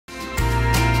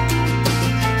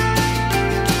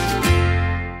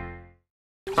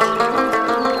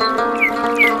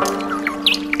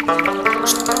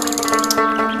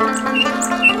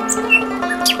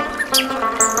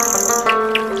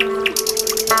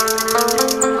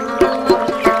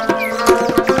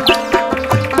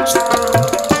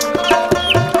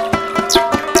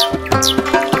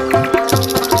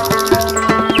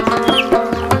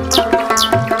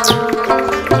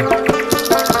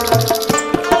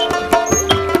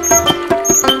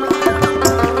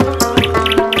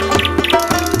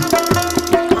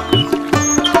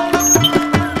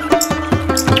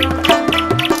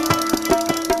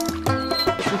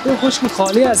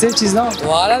خالی از این چیز نه.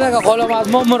 والا دیگه خاله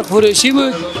ما مرغ فروشی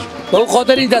بود. به او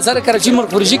خاطر این دسر کراچی مرغ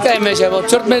فروشی که میشه. با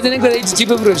چرت میدونی که این چی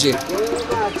بفروشی.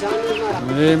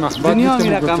 دنیا می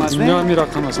رقم است. دنیا می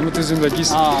رقم است. تو زندگی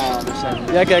است.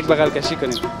 یک بغل کشی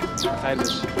کنیم. خیر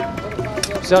باشه.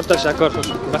 بسیار تشکر.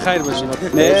 بخیر باشید.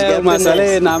 نه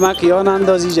مسئله نمک یا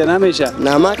اندازی جا نمیشه.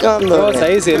 نمک هم داره.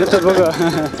 صحیح سیلی تو بگو.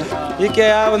 یکی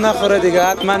او نخوره دیگه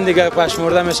حتما دیگه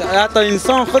پشمرده میشه. حتی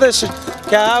انسان خودش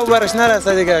که او برش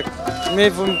نرسه دیگه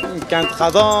میفهم کند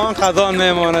خزان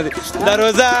میمونه دیگه. در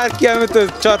روزه هر کی هم تو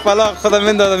چهار پلاک خودم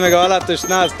میندازه میگه حالا توش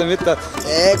نست میتاد.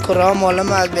 کرام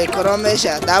معلوم است به کرام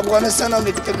میشه. در افغانستان هم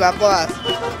دیگه گپا است.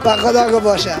 با خدا که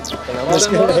باشه.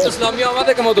 امارات اسلامی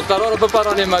آمده که ما دخترها رو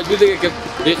بپرانیم مجبور دیگه که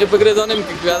بیخی بگریزانیم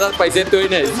که بیادر پیسه توی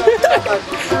نیست.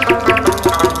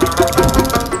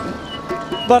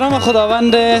 به نام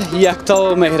خداوند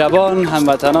یکتا و مهربان،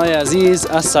 هموطنان عزیز،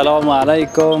 السلام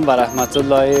علیکم و رحمت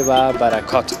الله و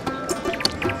برکاته.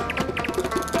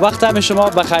 وقت همه شما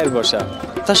بخیر باشه.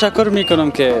 تشکر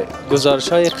میکنم که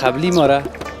گزارش‌های قبلی ما را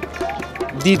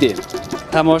دیدین،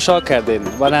 تماشا کردین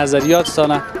و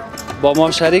نظریاتتان با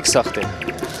ما شریک ساختین.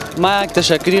 من یک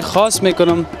تشکری خاص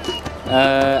میکنم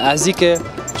از اینکه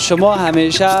شما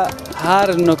همیشه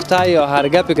هر نکته یا هر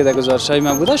گپی که در گزارش‌های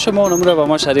من بوده شما اونم رو با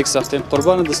ما شریک ساختین.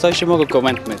 قربان دوستای شما که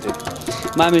کامنت میدید.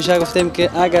 ما همیشه گفتیم که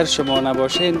اگر شما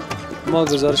نباشین ما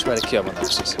گزارش برای کی آماده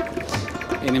می‌سازیم.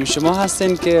 اینم شما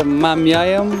هستین که من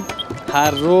میایم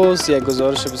هر روز یک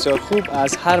گزارش بسیار خوب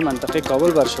از هر منطقه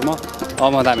کابل بر شما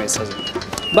آماده می‌سازیم.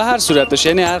 به هر صورتش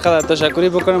یعنی هر قدر تشکری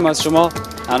بکنم از شما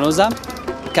هنوزم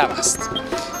کم است.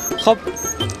 خب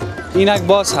اینک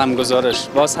باز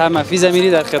هم مفیز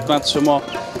امیری در خدمت شما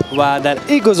و در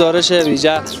این گزارش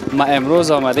ویژه ما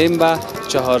امروز آمدیم به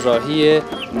چهارراهی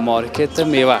مارکت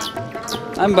میوه.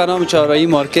 هم به نام چهارراهی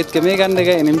مارکت که میگن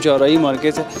دیگه، اینم چهارراهی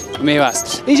مارکت میوه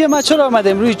است. اینجا ما چرا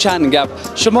آمدیم روی چند گپ.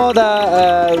 شما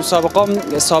در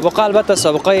سابقه البته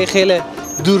سابقه خیلی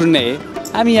دور نه،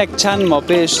 همین یک چند ماه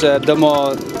پیش، 2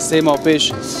 ماه 3 ماه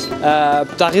پیش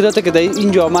تغییراتی که در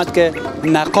اینجا آمد که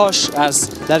نقاش از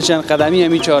در چند قدمی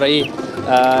همین چهارراهی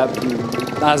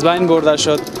از بین برده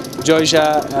شد. جایش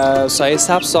سایه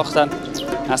سبز ساختن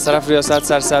از طرف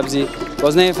ریاست سبزی.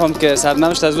 باز نمیفهم که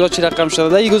سرنوشت از اونجا چی رقم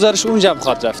شده. این گزارش اونجا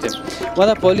بخاطر رفتیم. ما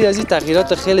در پالی از این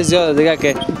تغییرات خیلی زیاده دیگه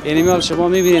که یعنی حال شما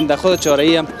میبینید در خود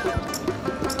چهارراهی هم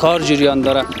کار جریان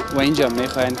داره و اینجا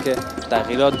میخواین که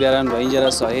تغییرات بیارن و اینجا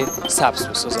را سایه سبز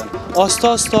بسازن.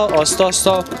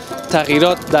 آستا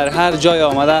تغییرات در هر جای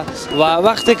آمده و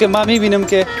وقتی که ما میبینیم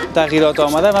که تغییرات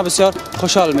آمده ما بسیار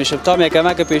خوشحال میشم. تا یک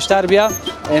کمک پیشتر بیا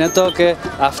این تا که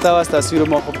هفته و تصویر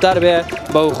ما خوبتر بیا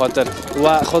به او خاطر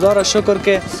و خدا را شکر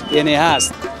که یعنی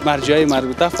هست مرجعی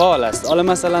مربوطه فعال است. حالا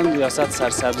مثلا ریاست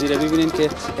سبزی را ببینید که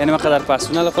یعنی مقدر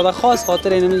پرسنل خدا خاص خاطر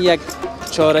این یک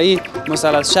چهارراهی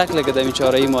مثلث شکل که در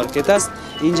چهارراهی مارکت است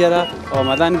اینجا را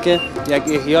آمدن که یک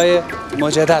احیای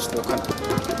مجدد بکنن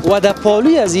و در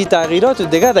پالوی از این تغییرات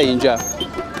دیگه در اینجا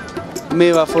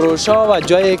میوه فروشا و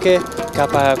جایی که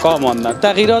کپکا ماندن.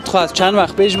 تغییرات خواهد چند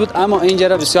وقت پیش بود اما اینجا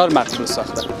را بسیار مقبول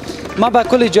ساختن. ما به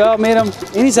کل جا میرم.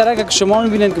 اینی سرک که شما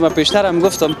میبینید که من پیشتر هم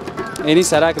گفتم اینی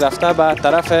سرک رفته به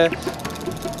طرف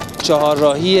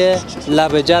چهارراهی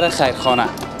لبجر خیرخانه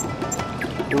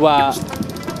و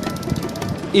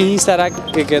این سرک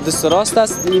که دست راست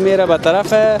است این میره به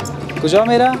طرف کجا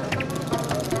میره؟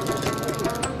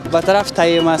 به طرف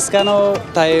تای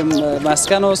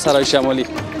مسکن و سرای شمالی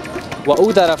و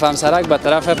او طرف هم سرک به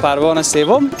طرف پروان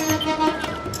سوم.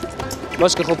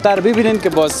 باش که خوبتر ببینین که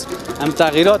باز هم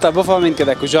تغییرات بفهمین که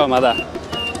در کجا آمده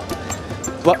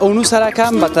و اونو سرک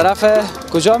هم به طرف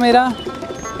کجا میره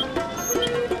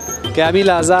که همین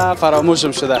لحظه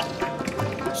فراموشم شده.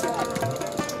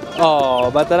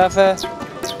 به طرف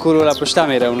کرولا پشته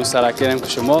میره اونو سرک که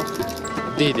شما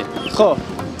دیدین. خب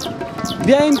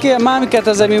بیاین که من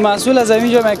که زمین مسئول از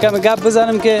اینجا من کم گپ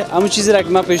بزنم که همون چیزی را که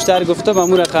من پیشتر گفتم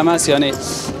همون رقم است یا نه.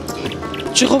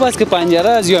 چه خوب است که پنجره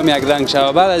از یام یک رنگ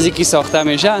شود بعد از اینکه ساخته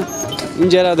میشه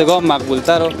اینجا را دیگه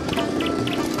مقبولتر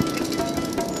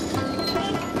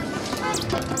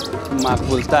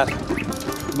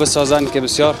بسازند که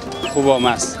بسیار خوب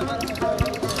است.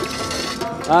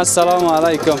 السلام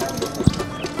علیکم.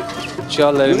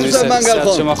 چیال داریم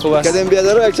نیست؟ شما خوب است؟ کدیم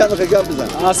بیادر یک چند دقیقه گپ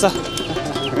بزن. اصلا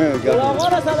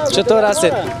چطور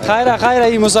هستید؟ خیر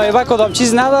این مصاحبه کدام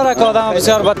چیز نداره که آدم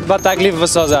بسیار با تکلیف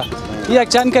بسازه. یک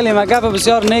چند کلمه گپ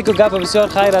بسیار نیک و گپ بسیار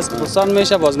خیر است پرسان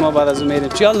میشه باز ما بعد از اون میریم.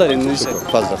 چیال دارین نیست؟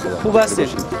 خوب هستید؟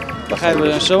 بخیر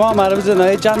باشین. شما مربوط به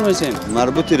ناحیه چند میشین؟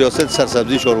 مربوط ریاست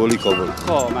سرسبزی شاروالی کابل.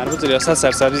 خب مربوط ریاست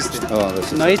سرسبزی است.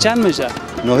 ناحیه چند میشه؟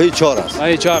 ناحیه 4 است.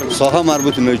 ناحیه 4. ساحه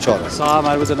مربوط به ناحیه 4 است. ساحه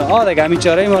مربوط به دیگه همین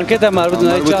چهارراهی مارکت هم مربوط به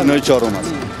ناحیه 4. ناحیه 4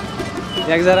 است.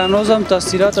 یک ذره روزم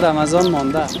تاثیرات رمضان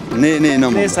مانده. نه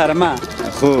نه سر من.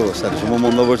 خوب سر شما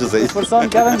مونده باشه صحیح. پرسان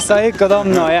کردم سایه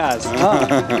کدام ناحیه است.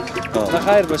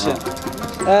 بخیر باشه.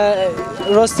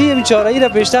 راستی این چهارراهی را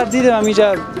بیشتر دیدم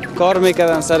همینجا کار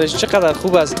میکردن سرش چقدر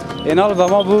خوب است. اینال به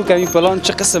ما بگو که این پلان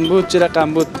چه قسم بود چه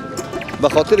رقم بود؟ به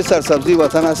خاطر سرسبزی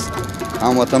وطن است.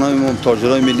 هم وطنای ما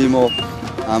تاجرای ملی ما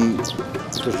هم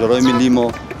تاجرای ملی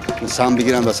ما سهم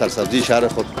بگیرن به سرسبزی شهر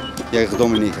خود یک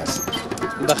اقدام نیک است.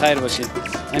 بخیر باشید.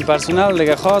 این پرسنل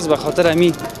دیگه خاص به خاطر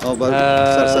امی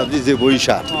سرسبزی زیبایی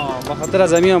شهر. به خاطر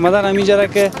از امی آمدن همینجا را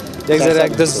که یک ذره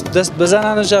دست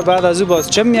بزننش بعد از او باز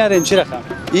چه میارین چی رقم؟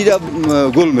 ایده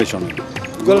گل میشونن.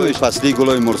 گل فصلی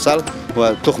گلای مرسل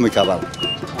و تخم کبل.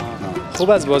 خوب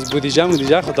است باز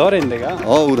بودیجه خود دارین دیگه.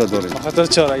 او را داریم. به خاطر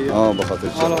چهارراهی. به خاطر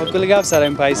حالا کل گپ سر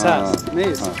این پیسه است.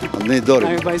 نیست. نه داریم.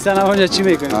 این پیسه نه چی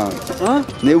میکنین؟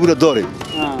 نه او را داریم.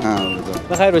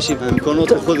 بخیر باشید.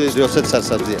 امکانات خود ریاست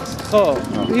سرسبزی است. خب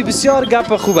این بسیار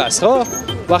گپ خوب است. خب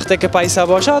وقتی که پیسه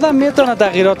باشه آدم میتونه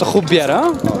تغییرات خوب بیاره.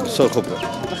 بسیار خوب.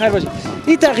 بخیر باشید.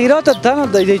 این تغییرات تنها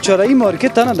در چهارراهی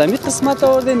مارکت تنها در این قسمت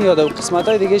آوردین یا در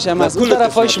قسمت‌های دیگه هم از اون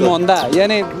طرفش مانده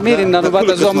یعنی میرین نوبت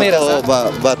از اون میرسه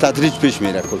با تدریج پیش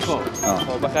میره کل. خب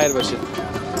بخیر باشید.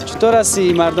 چطور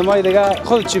هستی مردمای دیگه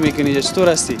خود چی میکنی چطور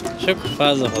هستی؟ شکر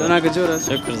فضل خدا. جونا کجور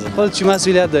هست؟ شکر خود چی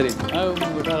مسئولیت داری؟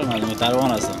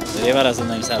 متروان هستم. دریور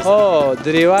هستم نمی سرسبزی.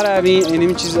 دریور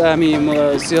این چیز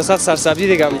سیاست سرسبزی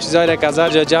دیگه هم چیزایی را که از هر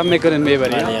جا جمع میکنین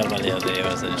میبرین. بله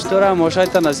دریور هستم. چطور ماشای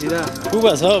تا نسیده؟ خوب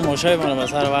است ماشای ما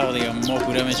بس هر وقت دیگه ما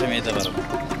پوره میشه میته برام.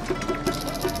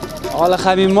 حالا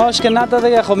خمین ماش که نداده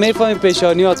دیگه خب میفهمی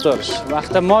پیشانیات دارش.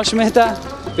 وقت ماش میته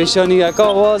پیشانی یکا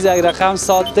آواز یک رقم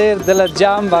ساتر دلت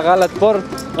جمع بغلت پر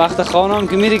وقت خانم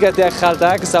که میری که یک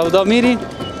خلطه سودا میری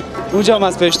اونجا هم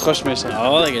از پیشت خوش میشه.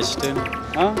 آقا دیگه چطور؟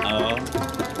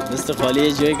 دست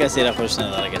خالی جایی کسی را خوش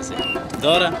نداره کسی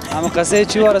داره. اما قصه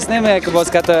چی وارست نمیه که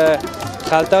باز که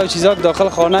خلطه و چیزا که داخل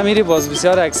خانه میری باز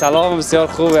بسیار یک سلام بسیار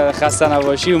خوب خسته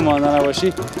نباشی و مانده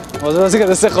نباشی باز که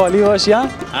دست خالی باشی هم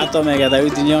حتی میگه در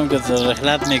دنیا هم که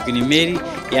رحلت میکنی میری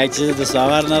یک چیز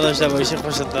دستاور نداشته باشی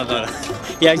خوشت نداره.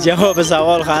 یک جواب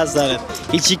سوال خاص دارد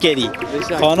هیچی کردی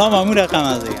خانه همون رقم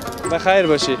است دیگه. بخیر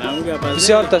باشی.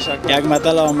 بسیار تشکر. یک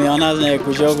مطلب آمیانه از نه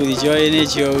کجا بودی جایی نه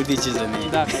چی بودی چیزی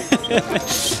نه.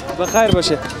 بخیر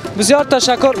باشه. بسیار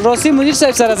تشکر. راستی مدیر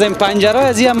صاحب سر از این پنجره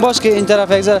ازی هم باش که این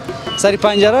طرف یک سری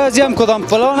پنجره ازی هم کدام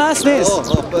پلان هست نیست؟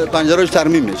 پنجرهش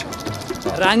ترمیم میشه.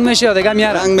 رنگ میشه یا دیگه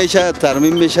میاره؟ رنگ میشه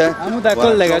ترمیم میشه. همون در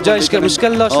کل دیگه جایش که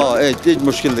مشکل داشت؟ هیچ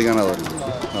مشکل دیگه نداریم.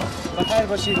 بخیر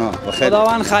باشید.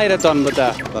 خداوند خیرتان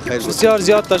بده. بسیار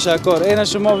زیاد تشکر. این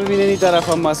شما ببینید این طرف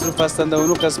هم مصروف هستند و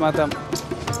اون قسمت هم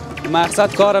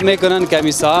مقصد کار میکنن که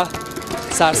میسا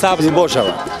سرسبز باشه.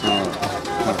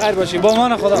 بخیر باشید. با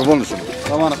امان خدا.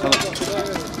 با امان خدا.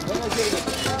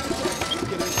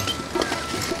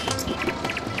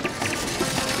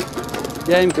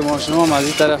 بیاییم که ما شما از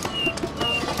این طرف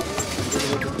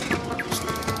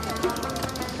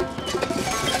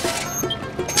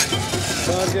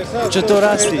چطور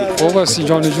هستی؟ خوب هستی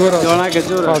جان جور است. جانک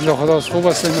جور است. فضل خداست خوب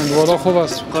است من والا خوب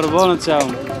است. قربانت شم.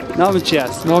 نام چی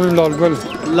است؟ نامم لالگل.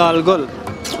 لالگل.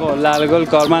 خب لالگل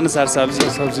کارمند سرسبزی.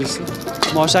 سبزی است.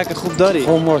 ماشک خوب داری؟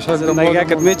 خوب ماشک زندگی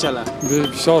که میچله.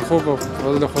 بسیار خوب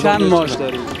فضل خدا. چند ماش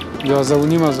داری؟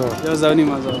 11,500.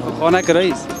 خانه که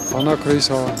رئیس؟ خانه که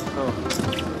رئیس ها.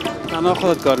 تنها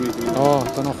خودت کار میکنی؟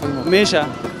 تنها خودم.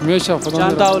 میشه خدا.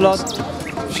 چند تا اولاد؟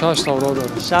 6 تا اولاد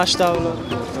دارم. 6 تا اولاد.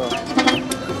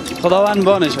 خداوند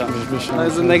بانشان.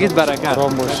 زندگیت برکت.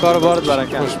 کار بارت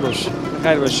برکت. خوش باش.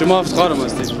 خیر باش. شما افتخارم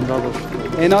هستید. زنده باش.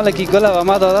 این حالا که گل و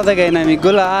ما داده دیگه اینمی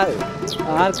گل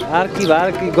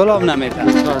هر کی گل هم نمیده.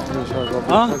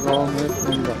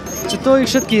 چطور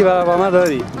شد که برای ما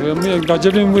داری؟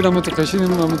 راجبیم بودم تو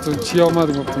کشیدیم تو چی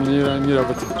آمد گفتم میره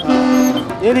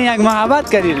یعنی یک محبت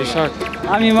کردی شک.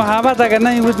 همین محبت اگر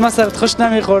نمی بود مسرت خوش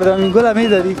نمیخوردم این گل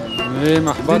میدادی. نه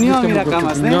محبت دنیا می رقم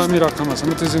است. دنیا می رقم است.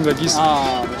 تو زندگی است.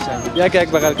 یک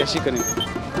بغل کشی کنیم.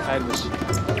 خیر باشی.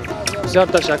 بسیار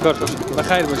تشکر.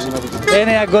 بخیر باشی.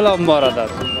 این یک گل هم بارا داد.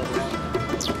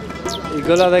 این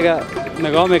گل دیگه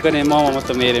نگاه میکنیم ما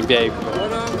تو میریم بیاییم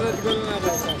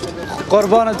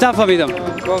قربانت نفهمیدم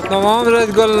گفتم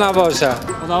عمرت گل نباشه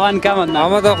خداوند کمت نه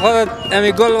اما تو خودت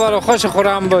امی گل وارو خوش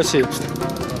خورم باشی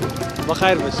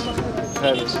بخیر باش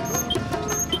بخیر باش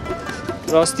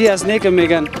راستی از نیکم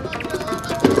میگن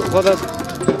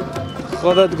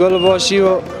خودت گل باشی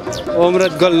و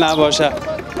عمرت گل نباشه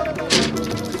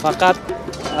فقط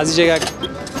از اینجا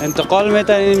انتقال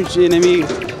میتونیم نمی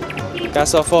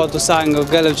کثافات و سنگ و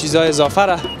گل و چیزای اضافه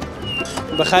را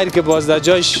بخیر که باز در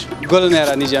جایش گل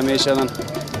میره نیجا میشدن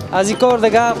از این کار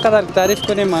دیگه هر قدر تعریف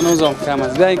کنیم منوز هم کم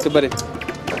است بیاییم که بریم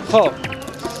خب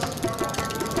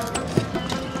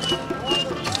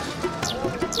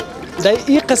در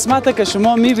این قسمت که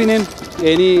شما میبینین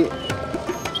یعنی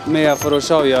میوه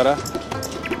فروشا و یاره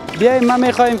بیاییم ما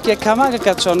میخوایم که کمک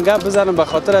کتشان گپ بزنم به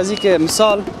خاطر از این که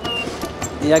مثال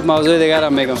یک موضوع دیگر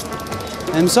هم میگم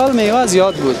امسال میوه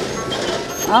زیاد بود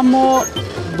اما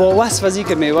با وصف از این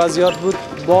که میوه زیاد بود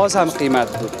باز هم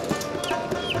قیمت بود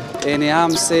یعنی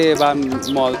هم سیب هم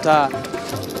مالتا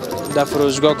در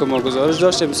فروشگاه که ما گزارش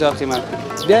داشته بسیار قیمت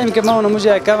بیاییم که ما اونمو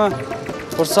یک کم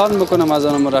پرسان بکنم از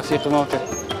اونم رفیق ما که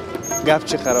گپ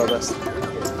چی خراب است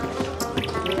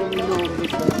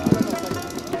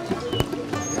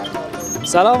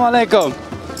سلام علیکم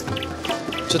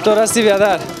چطور هستی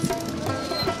بیادر؟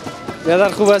 بیادر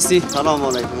خوب هستی؟ سلام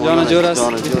علیکم جان جور است؟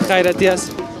 خیرتی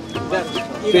است؟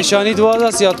 پیشانی دواز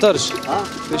است یا ترش؟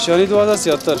 پیشانی دواز است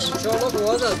یا ترش؟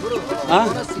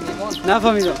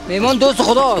 نفهمیدم میمان دوست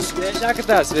خداست بشکت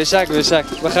است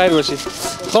بشک بخیر باشی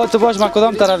خب تو باش ما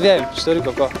کدام طرف بیاییم چطوری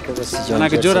کاکا؟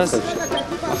 نگه جور است؟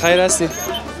 بخیر هستی؟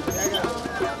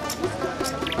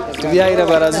 بیایی را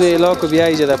بر از او علاق و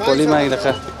بیایی جا در پولی ما یک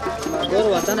دقیقه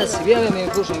دور وطن است بیا به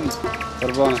میکوش نیست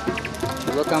قربانه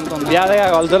بیا دیگه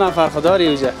اول دو نفر خداری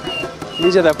اوجا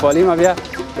اینجا در پالی ما بیا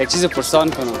یک چیز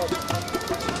پرسان کنم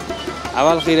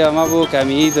اول خیره ما بو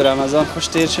کمی عید و رمضان خوش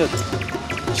تیر شد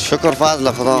شکر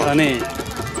فضل خدا یعنی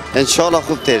انشالله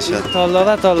خوب تیر شد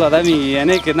تالاده میگی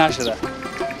یعنی که نشده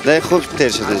نه خوب تیر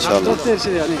شد انشالله خوب تیر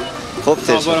شد یعنی خوب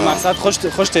تیر شد مقصد خوش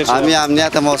تیر شد همین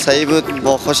امنیت ما صحیح بود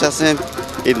ما خوش هستیم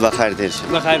عید بخیر تیر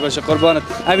شد بخیر باشه قربانت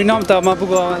همین نام تا ما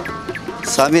بگو اول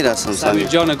سمیر هستم سمیر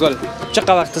جان گل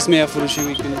چقدر وقت است میوه فروشی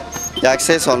میکنی؟ یک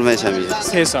 3 سال میشه میگه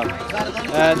 3 سال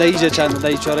در اینجا چند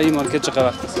در چهارراهی مارکیت چقدر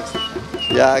وقت است؟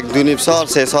 1 2.5 سال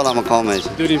 3 سال هم کام میشه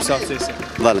 2.5 سال 3 سال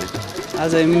بله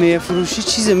از این میوه فروشی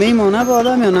چیز میمونه به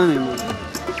آدم یا نمیمونه؟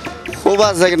 خوب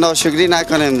است دیگه ناشکری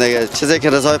نکنیم دیگه چیزی که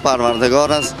رضای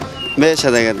پروردگار است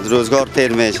میشه دیگه روزگار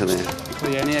تیر میشه دیگه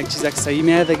یعنی یک چیز که صحیح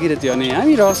میاد گیرت یا نه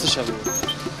همین راستش بود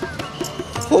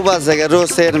خوب است دیگه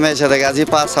روز تیر میشه دیگه از این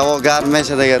پس هوا گرم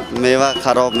میشه دیگه میوه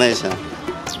خراب میشه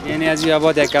یعنی از این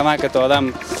بعد یک کمک تا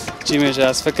آدم چی میشه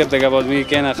از فکر دیگه بعد میگه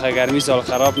که نه گرمی سال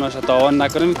خراب نشه تاوان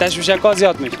نکنیم تشویش کا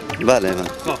زیاد میشه بله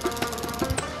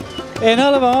اینا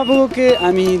رو به ما بگو که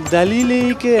همین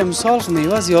دلیلی که امسال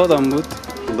میوه زیاد هم بود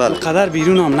بله قدر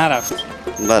بیرون هم نرفت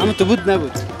بله اما تو بود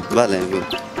نبود بله بود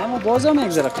اما باز هم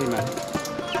یک ذره قیمت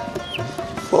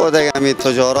خود دیگه همین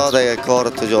تجارت دیگه کار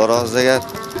تجارت دیگه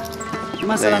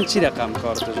مثلا چی رقم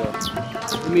کار تجارت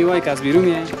میوه‌ای که از بیرون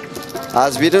میاد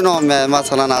از بیرون هم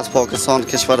مثلا از پاکستان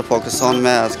کشور پاکستان می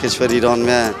از کشور ایران می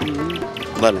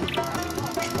بله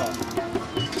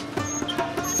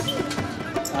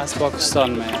از پاکستان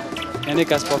می یعنی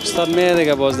که از پاکستان می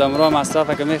دیگه باز دمرا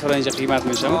مصرف که میخوره اینجا قیمت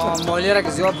میشه مالی را که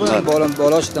زیاد بودن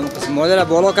بالا شدن مالی را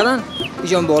بالا کردن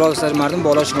اینجا بالا سر مردم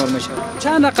بالا شمار میشه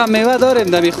چند رقم میوه داریم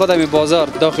دمی خودم بازار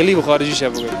داخلی و خارجی شه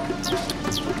بگو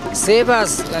سیب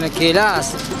است یعنی کیله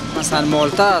است مثلا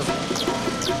مالتا است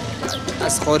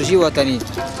از خارجی وطنی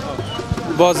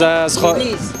باز از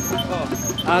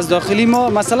داخلی ما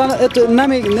مثلا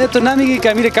تو نمیگی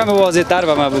که میره کم واضح تر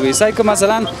به ما بگی سعی که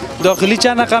مثلا داخلی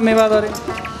چند رقم میوه داریم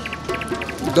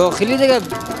داخلی دیگه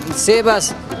سیب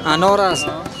است انار است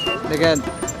دیگه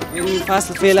این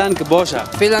فصل فعلا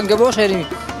که باشه یعنی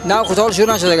نه خودال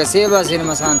شروع نشده دیگه سیب است یعنی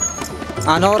مثلا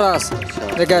انار است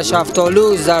دیگه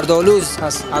شفتالو زردالو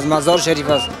هست از مزار شریف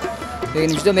است دیگه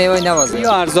نمیشه میوه نوازه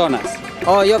یا ارزان است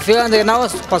یا فعلا دیگه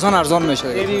نواز پسان ارزان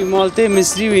میشه یعنی مالته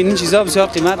مصری و این چیزا بسیار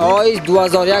قیمت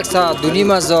 2100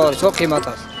 2500 چه قیمت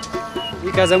است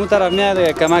یک از اون طرف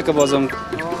میاد کمک بازم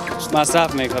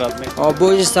مصرف میکرد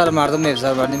بوج سر مردم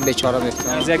میفسر بردیم بیچاره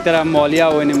میفتن از یک طرف مالیه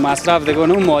و این مصرف دیگه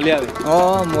اون مالیه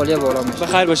مالیه بالا میشه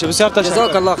بخیر باشه بسیار تشکر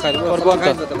جزاک الله خیر قربان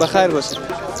بخیر باشه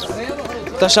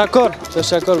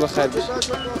تشکر بخیر باشه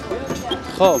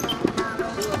خب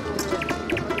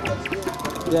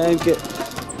بیایم که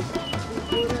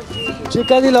چه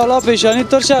کدی لالا پیشانی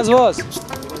ترش از واس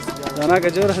دانا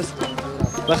که جور است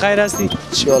بخیر هستی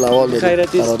چیال اول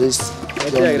خیرتی قراریست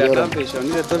یک رقم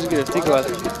پیشانی رو تاج گرفتی که بعد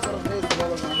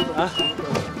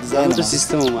تو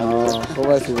سیستم اومد. خوب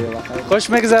است دیگه. خوش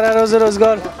میگذره روز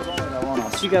روزگار.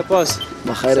 چی گپ است؟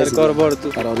 بخیر سر کار بار تو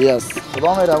قراری است.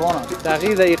 خدا مهربان است.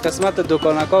 تغییر در این قسمت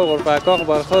دکانکا و غرفه‌کا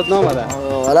بر خود نامده.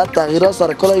 والا تغییرات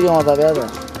سر کلگی اومده بیاده.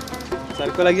 سر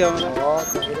کلگی اومده.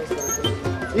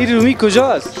 این رومی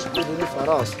کجاست؟ رومی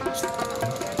فراست.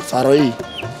 فرایی.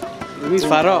 رومی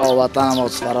فرا. وطن ما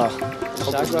فرا.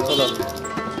 شک به خدا.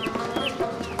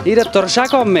 این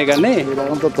ترشک هم میگن نه؟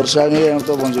 اون تو ترشک میگن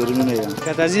تو بونجوری میگن.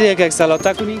 که تازه یک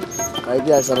سلاته کنی؟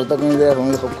 خیلی یک سلاته کنی دیگه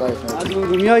فهمید خوب کیف. از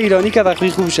رومی ها ایرانی که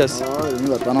دقیق خوبش است. رومی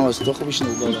وطن ما است تو خوبش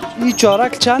نیست. این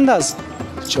چارک چند است؟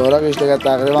 چارکش دیگه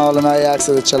تقریبا حالا من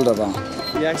 140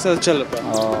 روپیه. 140 روپیه.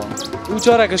 او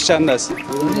چارکش چند است؟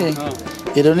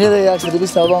 ایرانی دیگه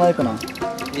 120 سودا میکنم.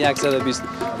 120.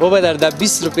 او در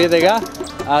 20 روپیه دیگه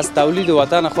از تولید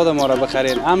وطن خود ما را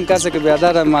بخرین. هم کسی که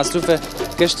بیادر مصروف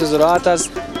کشت زراعت است،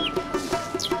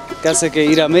 کسی که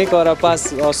ایره میکاره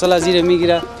پس حاصل از ایره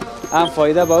میگیره، هم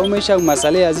فایده به اون میشه و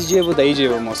مسئله از این جیب و در این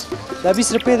جیب ماست.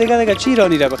 20 روپیه دیگه چی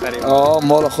ایرانی را بخریم؟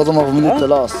 مال خود ما ببینید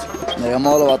طلاست. میگه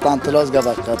مال وطن طلاست گپ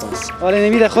حقیقت است. ولی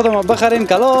نمیده خود ما بخریم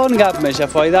کلان گپ میشه،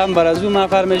 فایده هم بر از اون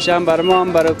نفر میشه، هم بر ما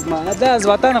هم بر ما از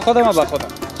وطن خود ما به خودم.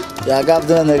 یا گپ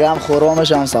دیگه نگه هم خورا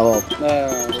میشه هم ثواب.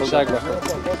 شک بخیر.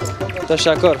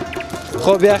 تشکر.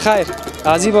 خب بیا خیر.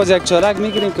 از این باز یک چارک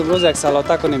میگیریم که روز یک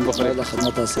سلاته کنیم بخوریم. در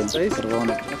خدمت هستیم.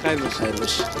 قربانت. خیر باش. خیر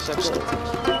باش. تشکر.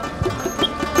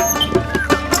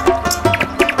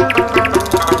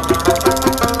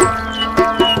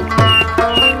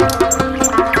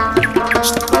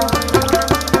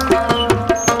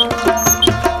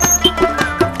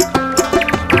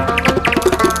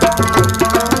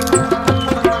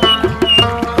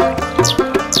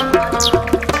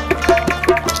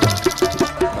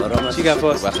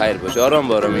 بخیر باش آرام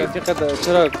بارم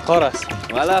چرا قار است؟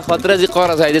 والا خاطر از این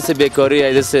قار است، ایدس بیکاری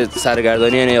ایدس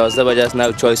سرگردانی، یعنی 11 بجه است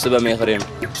نه چای صبح میخوریم.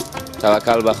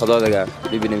 توکل به خدا دیگه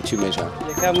ببینیم چی میشه.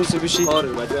 یکم موسی بشی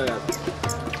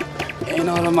این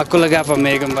حالا ما کل گپ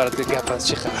میگم برات که گپ از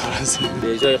چی خبر است.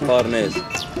 به جای قار نیست.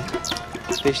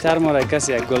 بیشتر ما را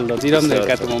کسی یک گل داد ایران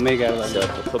دیگه که ما میگردم.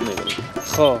 خوب میگم.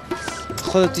 خب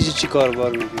خودت چی کار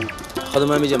بار میکنی؟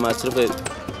 خودم همیشه مصرف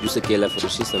جوس کیله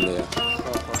فروشی هستم دیگه.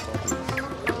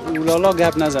 اولالا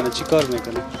گپ نزنه چی کار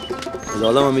میکنه؟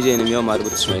 اولالا همیشه اینمیا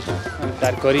مربوطش میشه.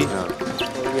 ترکاری؟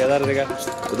 بیادر دیگه؟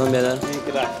 کدوم بیادر؟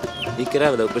 این که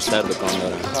رفت پشت سر دکان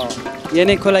دارم.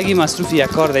 یعنی کلگی مصروف یک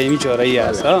کار دیمی چاره‌ای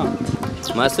است ها؟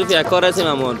 مصروف یک کار هستیم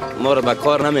اما ما رو به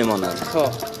کار نمیماند. خب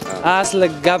اصل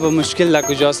گپ مشکل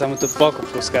کجاست هم تو پاک و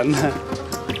پوست کردن؟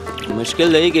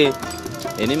 مشکل دیگه که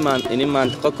این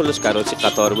منطقه کلش کراچی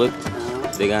قطار بود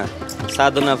دیگه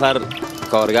 100 نفر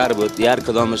کارگر بود، هر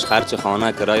کدامش خرچ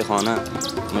خانه، کرای خانه،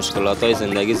 مشکلات های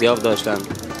زندگی زیاد داشتن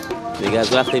دیگه.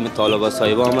 از وقتی طالبا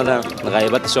صاحبا آمدن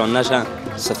غیبتشان نشن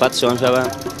صفتشان شون،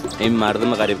 این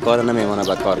مردم غریب کار نمیمونه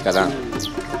به کار کردن.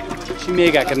 چی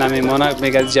میگه که نمیمونه؟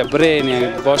 میگه جبرین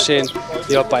باشین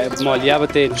یا مالیه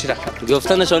بتین چی رقم؟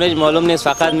 گفتنشان هیچ معلوم نیست،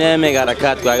 فقط میگه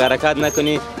حرکت کو، اگر حرکت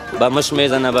نکنی به مش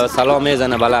میزنه، به سلام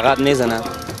میزنه، به لغت میزنه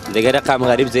دیگه. رقم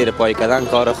غریب زیر پای کردن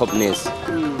کار خوب نیست.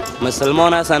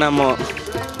 مسلمان هستن اما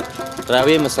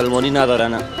روی مسلمانی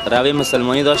ندارن. روی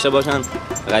مسلمانی داشته باشن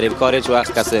غریب کار هیچ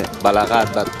وقت کسی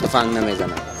بلاغت و تفنگ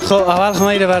نمیزنه. خب اول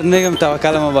خمایی رو برد میگم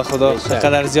توکل ما به خدا،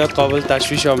 قدر زیاد قابل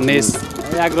تشویش هم نیست.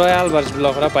 یک راه حل برش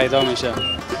بالاخره پیدا میشه.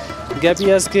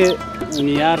 گپی است که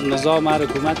نیار نظام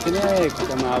حکومت کنه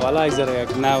که اولا یک ذره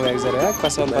یک نو یک ذره یک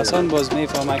پسان باز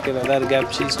میفهمه که در گپ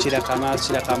چیز چی رقم است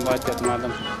چی رقم باید که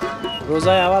مردم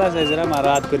روزای اول از ازره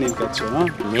مراحت کنیم که شما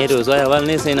نه روزای اول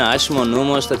نیست، اینا 8 ماه 9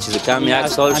 ماه تا چیز کم یک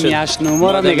سال شد. همین 8 9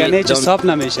 ماه را میگن هیچ حساب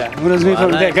نمیشه. اون روز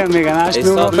میفهمید که میگن 8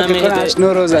 9 ماه فکر 8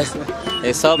 9 روز است.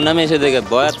 حساب نمیشه دیگه،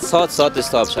 باید ساعت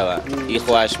حساب شود. این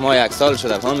خو 8 ماه یک سال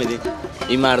شده فهمیدی؟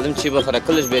 این مردم چی بخوره؟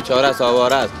 کلش بیچاره است،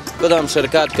 آواره است. کدام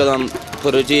شرکت کدام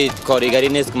پروژه کارگری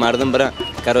نیست که مردم برن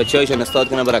کراچی‌هایشون استاد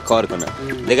کنه برای کار کنه.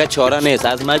 دیگه چاره نیست،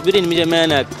 از مجبورین میجه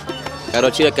من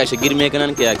کراچی را کشگیر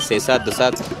میکنن که 300 200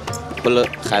 کل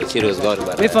خرچی روزگار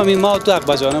برای میفهمیم. ما تو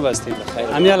حق بجانب هستیم.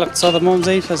 همین اقتصاد ما هم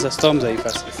ضعیف است، استام ضعیف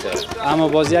است. اما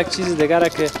باز یک چیز دیگه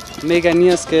که میگن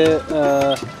نیست که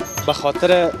به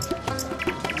خاطر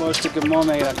باشتی که ما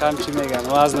میگن رقم چی میگن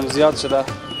وزنم زیاد شده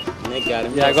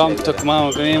یکم تکمه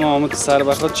میکنیم و سر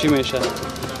به خود چی میشه.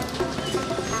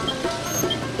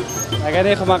 اگر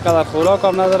این خب من قدر خوراک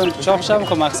هم ندارم چاپ شم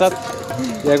خب مقصد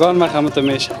یگان مخمت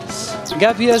میشه.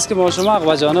 گپی است که ما شما حق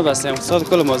بجانب هستیم، اقتصاد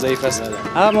کل ما ضعیف است.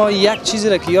 اما یک چیزی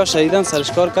را که یا شدیداً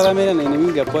سرش کار کرده میرن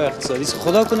اینمی گپای اقتصادی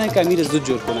خدا کنه که امیر زود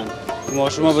جور کنن. ما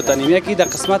شما بتانیم یکی در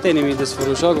قسمت اینمی دست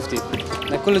فروشا گفتید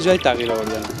کل جای تغییر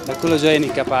آوردن، در کل جای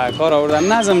نیکه کار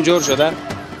آوردن، نظم جور شده.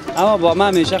 اما با ما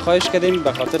همیشه خواهش کردیم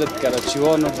به خاطر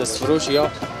کراچیوان و دستفروش یا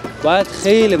باید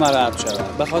خیلی مراعات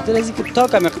شود، به خاطر از اینکه تا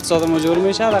کم اقتصاد ما جور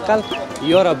میشه حداقل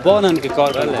یارا بانن که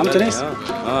کار کنن. همینطور نیست؟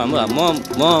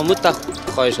 ما مت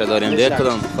خواهش داریم دیگه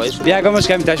کدام خواهش بیاگامش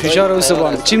کمی تشویشا رو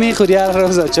صبح چی میخوری هر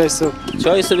روز؟ چای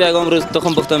صبح یگام روز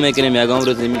تخم پخته میکنیم، یگام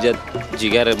روز میجد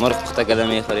جگر مرغ پخته کرده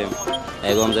میخوریم،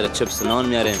 یگام ذره چپس نان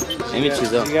میاریم، همین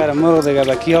چیزا. جگر مرغ دیگه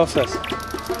با کی حافظ؟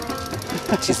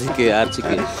 چیزی که هر چی که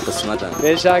قسمت هم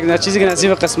بیشک نه چیزی که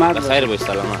نصیب قسمت. خیر باش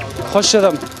سلامت. خوش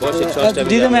شدم. باشه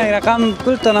دیدم یک رقم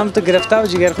کل تنم تو گرفته و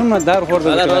جگرخون من در خوردم.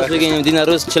 حالا راست بگیم دین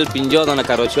روز 40-50 دانه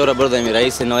کراچی را بردیم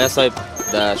رئیس نایه صاحب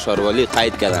در شاروالی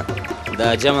قید کردن.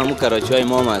 در جمع مو کراچی های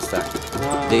ما هستن.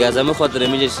 دیگه از همه خاطر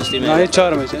میجه سیستم نایه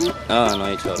 4 میشه نه؟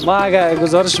 نایه 4. ما اگه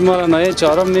گزارش ما را نایه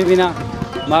 4 میبینم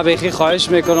ما بخی خواهش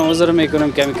میکنم عذر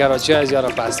میکنم که کراچی از یارا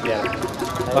پس بیارم.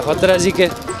 به خاطر از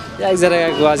اینکه یک ذره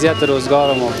یک وضعیت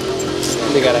روزگار ما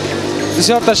دیگه رکنیم.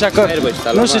 بسیار تشکر. خیر باش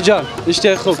سلامت. نوش جان.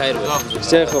 اشتیاق خوب. خیر باش.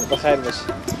 اشتیاق خوب. بخیر باش.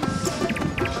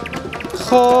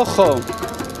 خب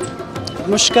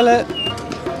مشکل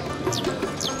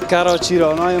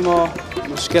کراچیرانای ما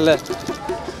مشکل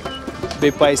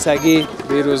بی پیسگی،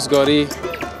 بی روزگاری،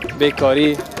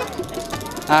 بیکاری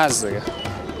هست دیگه.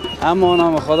 اما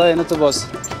نام خدا اینو تو باز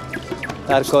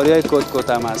ترکاری های کت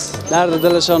هم هست. درد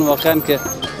دلشان واقعا که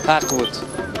حق بود.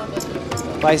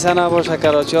 پیسه نباشه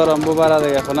کراچی ها رو هم ببره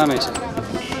دیگه خود نمیشه.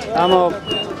 اما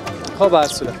خب هر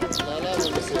صورت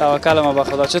توکل ما به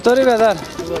خدا. چطوری بدر؟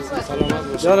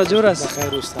 جان جور است؟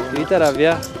 بخیر است. این طرف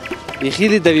بیا.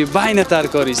 خیلی دوی بین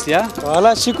ترکاری است یا؟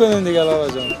 حالا چی کنیم دیگه لاوا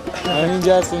جان؟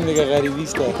 همینجا هستیم دیگه غریبی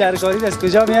است. ترکاری از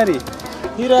کجا میاری؟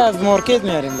 این از مارکیت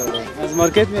میاریم لاوا. از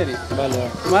مارکیت میاری؟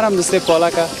 بله. مرم دسته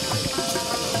پالاکا.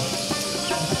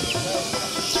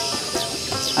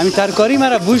 همین ترکاری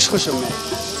مرا بویش خوشم میاد.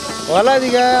 والا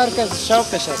دیگه هر کس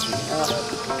شوقش هست.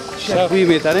 شوق بوی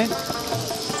میتونه؟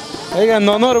 دیگه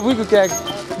نانا رو بوی که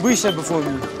بویش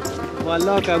بفهمی.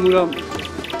 والا که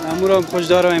امورم خوش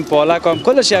دارم این پالک هم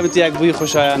کلش هم یک بوی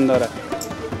خوشایند داره.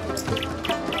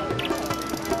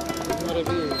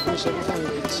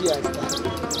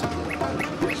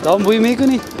 دام بوی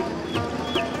میکنی؟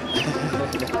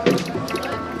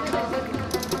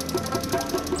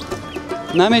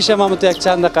 نمیشه ما تو یک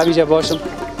چند دقیقه اینجا باشم.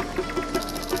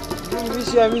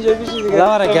 همینجا بیشی دیگه.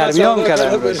 داره گرمی هم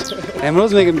کرده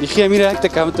امروز میگم بیخی میره یک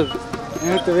تکم تو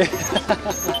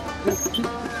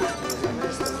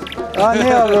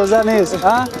نه روزه نیست.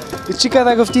 چی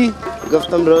کده گفتی؟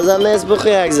 گفتم روزه نیست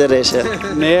بخوی یک ذرهشه.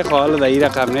 نه خاله در این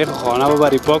رقم نه خانه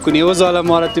ببری پاک کنی و ظالم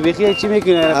مارد تو بخی چی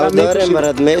میکنی؟ او داریم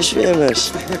برات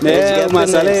میشویمش. نه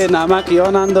مسئله نمک یا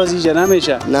نندازی جا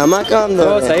نمیشه. نمک هم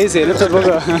داره. صحیح سیره تو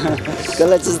بگو.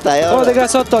 کلا چیز تیار. دیگه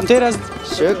ساعت تانتیر از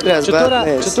شکر از بات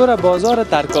نیست. چطور بازار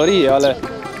ترکاری حالا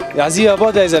از این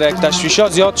آباد از یک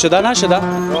تشویشات زیاد شده نشده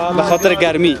به خاطر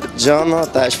گرمی جانا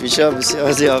تشویشات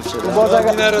بسیار زیاد شده. باز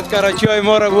اگر این کراچی های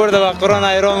ما رو برده و قرآن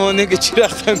ایران مونده که چی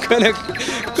رفتن کنه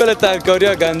کل ترکاری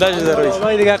ها گنده شده رویش.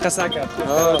 والله دیگه قصه کرد.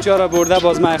 کراچی ها رو برده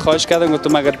باز من خواهش کردم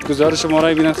گفتم اگر گزارش ما رو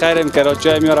ببینن خیر کراچی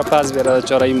های میاره پس بیاره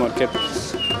چهارراهی مارکت.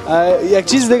 یک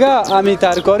چیز دیگه همین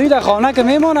ترکاری در خانه که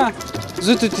میمونه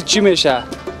زود چی میشه؟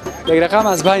 یک رقم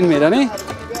از بین میره نه؟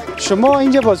 شما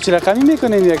اینجا باز چه رقمی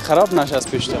میکنین یک خراب نشه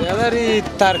از پیشتر؟ یادری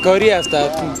ترکاری است.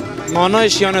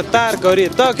 مانایش یعنی ترکاری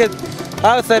تا که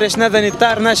او سرش ندنی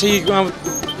تر نشه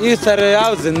این سر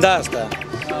او زنده است.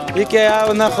 یکی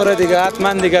او نخوره دیگه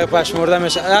حتما دیگه پشمرده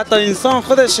میشه. حتی انسان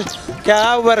خودش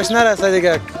که او برش نرسه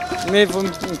دیگه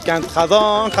میفهم کند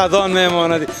خدان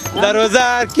میمونه. در روزه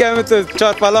هر کی هم تو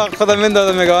چهار پلاک خدا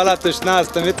میندازه میگه حالا توش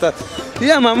نست میتونه. این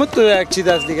هم تو یک چیز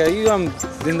است دیگه. این هم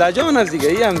زنده جان است دیگه.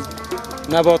 این هم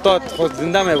نباتات خود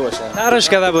زنده می باشه. ترش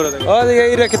کده برو دیگه. دیگه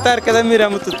ایره که تر کده میره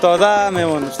تو تازه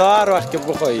میمونه تا هر وقت که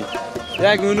بخوایی.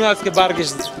 یک منو است که برگش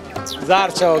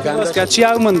زرد شه و گنده. بس که چی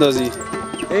او مندازی؟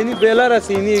 اینی بیلر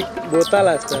است اینی بوتل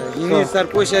است. اینی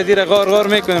سرپوش ادیر غار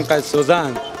میکنن قد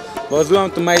سوزن. بازو هم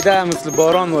تو میده مثل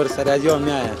باران ور سر اجا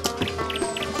میآید.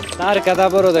 تر کده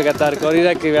برو دیگه ترکاری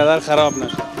را که بیادر خراب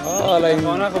نشه. حالا این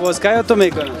خانه خو باز که تو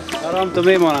میکنن آرام تو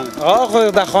میمونن.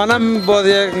 خود در خانه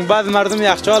بعض مردم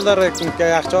یخچال داره که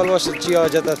یخچال باشه چی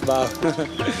حاجت است با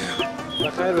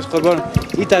بخیر باش قربان.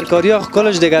 این ترکاری ها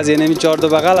کلش دیگه از یعنی چهار دو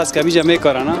بغل است که میجا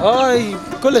میکارن ها؟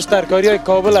 کلش ترکاری های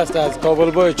کابل است. از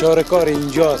کابل بای چهارکار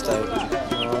اینجا است.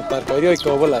 ترکاری های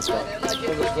کابل است.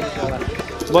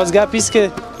 باز گپیست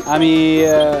که همی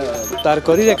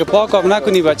ترکاری را که پاک آب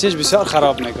نکنی بچهش بسیار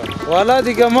خراب میکنه. والا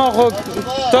دیگه ما خود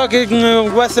تا که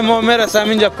بس ما میرسیم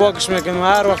اینجا پاکش میکنیم.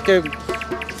 هر وقت که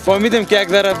فهمیدیم که یک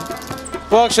ذره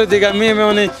پاک شد دیگه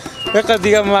میمونی فقط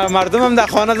دیگه مردم هم در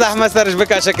خانه زحمت سرش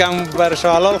بکشه کم برش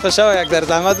حلال خوشه و یک در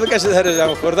زحمت بکشه درش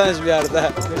هم خوردنش بیارده.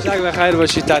 بشک بخیر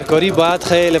باشی. ترکاری باید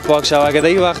خیلی پاک شود. اگه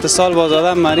این وقت سال باز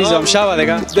آدم مریض هم شود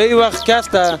دیگه. در این وقت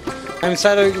کسته همین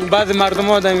سر بعض مردم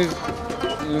ها در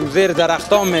زیر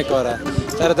درخت ها میکاره.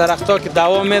 سر درخت ها که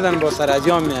دوا میدن با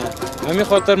سرطان میاد. همین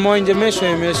خاطر ما اینجا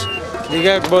میشویمش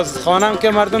دیگه. باز خانم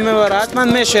که مردم میبره حتما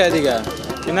میشه دیگه.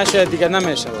 که نشه دیگه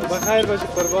نمیشه. بخیر باشی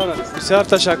قربانت. بسیار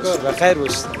تشکر. بخیر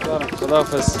باشی.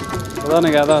 خداحافظ. خدا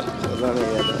نگهدار. خدا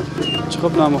نگهدار. چه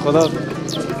خوب نام خدا.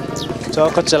 چه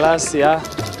آقا چله هستی ها؟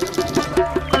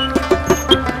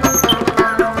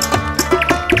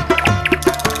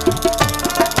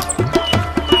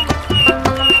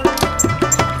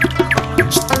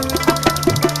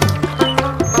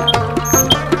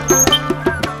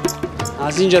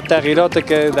 از اینجا تغییرات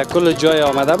که در کل جای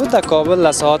آمده بود در کابل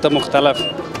لساحات مختلف.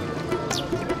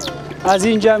 از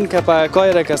اینجا هم که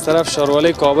پاکای را که از طرف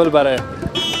شاروالی کابل برای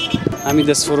همین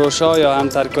دست فروشا یا هم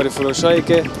ترکاری فروشایی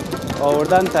که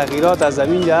آوردن تغییرات از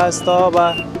اینجا هست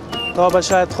تا به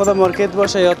شاید خود مارکیت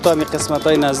باشه یا تا همین قسمت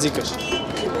های نزدیکش.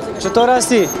 چطور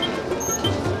هستی؟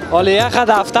 حالا یک خد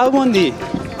هفته موندی؟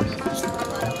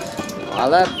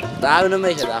 حالا دعو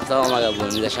نمیشه هفته آمده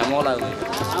بودی در شمال هم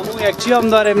همون یک چی هم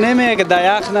داریم نمیه که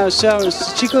در یخ نوشته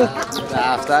چی کو؟ در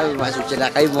هفته مشروب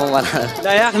چلقی بام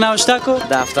در یخ نوشته کو؟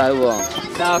 در هفته بام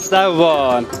در هفته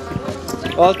بام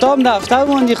حال تا هم در هفته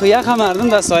موندی خو یخ مردم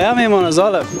در سایه میمانه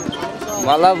زالب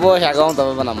والا باش اقام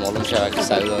تا ببینم معلوم شود که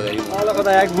سوداگری حالا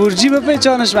خدا یک برجی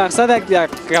بپیچانش مقصد یک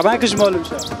کمکش معلوم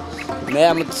شد. نه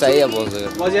هم صحیحه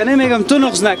باز یعنی میگم تو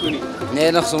نقص نکنی.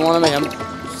 نه نقص ما نمیگم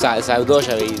سودا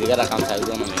شوی دیگه رقم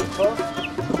سودا نمیگم.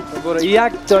 برو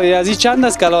یک تا از این چند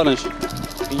است کلانش؟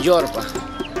 50 روپه.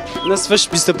 نصفش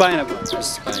 25 روپه.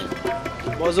 25.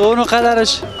 باز اونو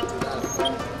قدرش؟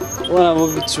 اونو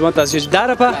شما تصویرش 10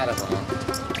 روپه؟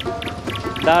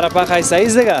 10 روپه خیلی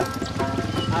سایز دیگه. از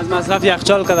مصرف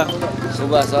یخچال کده.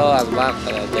 خوب است از برق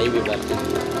دی ببرد.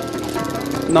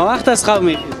 نه وقت از خواب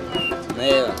میخیزی؟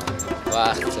 نه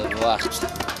وقت.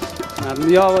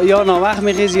 یا نه وقت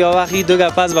میخیزی یا وقتی دو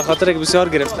گپ از به خاطر که بسیار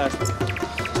گرفته است.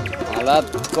 حالا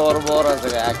کاربار است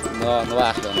دیگه نه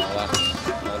وقت.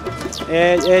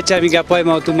 چه میگه پای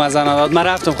ما تو مزه نداد. من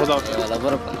رفتم خدا. حالا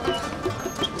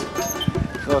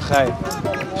برو خیر.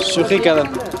 شوخی کردم.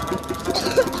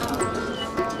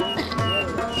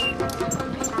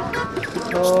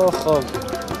 خب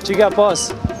چی گپ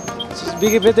است؟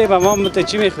 بگی بده به ما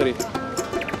چی میخوری؟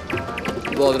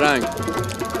 بادرنگ.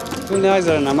 تو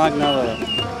نگذاره نمک نداره.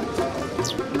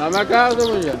 نمک کرده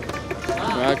باشه.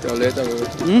 نمک تولیتا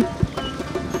بگو.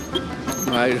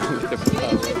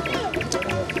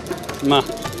 ما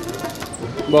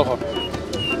بخور.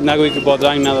 نگویی که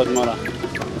بادرنگ نداد ما را.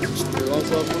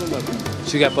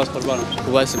 چی گپ است قربانم؟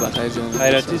 خوب است بخیر جان.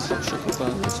 خیراتی است؟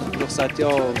 رخصتی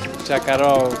ها و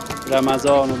چکرها و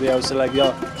رمضان و بی‌حوصلگی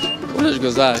ها. اونش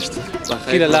گذشت.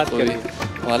 کی را لط کردی؟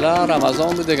 والا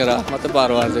رمضان بود دیگه رحمت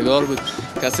پروردگار بود.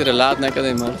 کسی را لط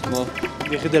نکردیم ما.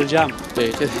 بیخی دل جمع.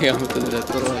 بیخی دیگه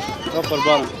متدرت برو.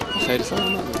 قربانم. خیر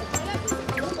سلامت.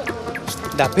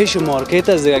 در پیش مارکیت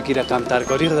از دیگه کی رقم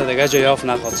ترکاری خود دیگه جای یافت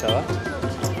نخواد شود؟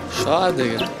 شاید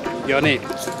دیگه. یا نه؟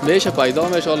 میشه پیدا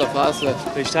میشه حالا فصل.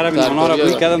 بیشتر هم اونا را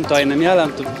بوی کردم تا این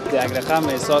نمیادم تو یک رقم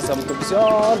احساسم که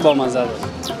بسیار بامزه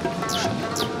داشت.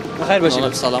 بخیر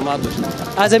باشید. سلامت باشید.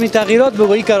 از همین تغییرات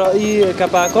بگو این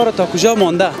کپاکار تا کجا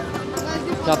مانده؟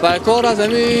 کپاکار از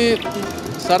همین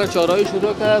سر چهارراهی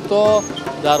شروع کرد تا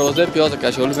دروازه پیاز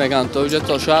کشولی میگن تا اونجا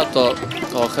تا شهر تا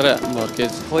آخر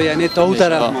مارکت. خب یعنی تا اون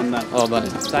طرف ماندن. بله.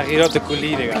 تغییرات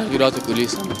کلی دیگه. تغییرات کلی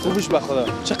است. خوبش به خدا.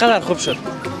 چقدر خوب شد؟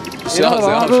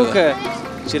 زیاد شد.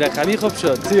 چی رقمی خوب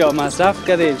شد؟ یا مصرف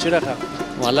کردین چی رقم؟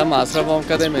 والا مصرف هم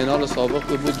کردیم اینال سابق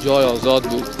بود جای آزاد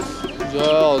بود.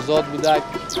 جای آزاد بود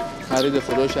خرید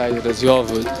فروش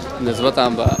رزیاف بود نسبتا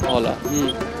به حالا.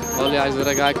 حالا یک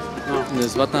ذره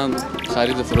نسبتا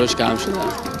خرید فروش کم شده.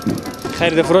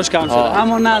 خرید فروش کم شده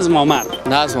اما نظم آمد.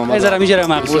 نظم آمد. از میجره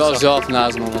مقبول شد. زیاد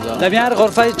نظم آمد. در هر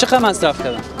غرفه چقدر مصرف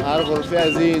کردن؟ هر غرفه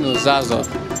از این 19000.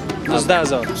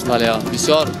 19000. بله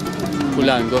بسیار پول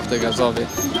انگفت گزاوه.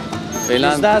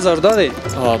 فعلا 19000 دادی؟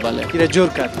 بله. کی را جور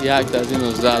کرد؟ یک از این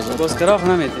 19000. باز کراخ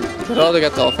نمیدین؟ کرا دیگه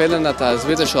تا فعلا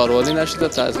تزوید شاروالی نشده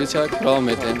تزوید چه کرا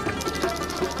میتین.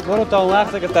 برو تا اون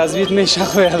وقت که تزوید میشه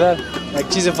خویدر یک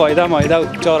چیز فایده مایده و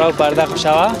چاره و پرده خوش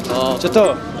شوه.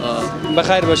 چطور؟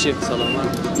 بخیر باشید.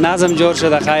 سلامت. نظم جور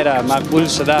شده خیره مقبول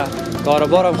شده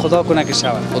کاروبارم خدا کنه که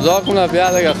شود. خدا کنه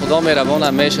بیا دیگه خدا مهربان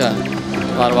همیشه.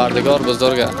 پروردگار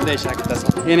بزرگه. نه شک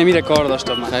تصادف. یعنی میره کار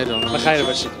داشتم من. بخیر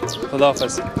باشید.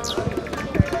 خداحافظ.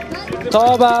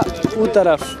 تا به اون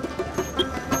طرف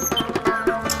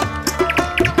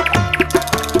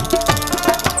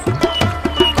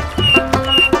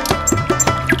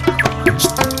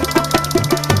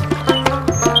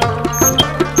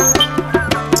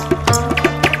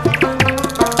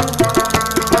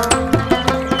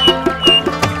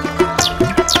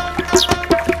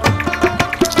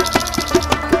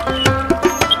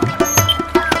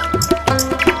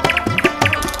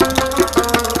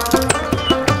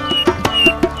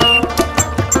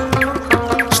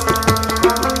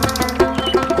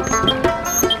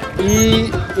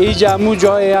اینجا همون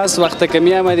جایی است وقتی که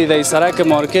می آمدی در سرک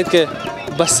مارکیت که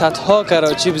به صدها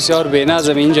کراچی بسیار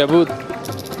بی‌نظم اینجا بود،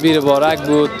 بیر بارک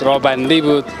بود، رابندی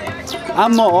بود.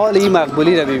 اما حال این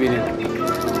مقبولی را ببینید.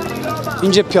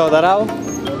 اینجا پیاده رو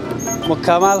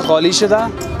مکمل خالی شده،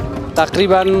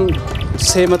 تقریبا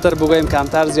 3 متر بگویم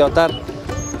کمتر زیادتر.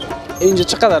 اینجا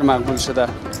چقدر مقبول شده.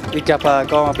 این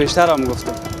کام پیشتر هم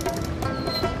گفتم.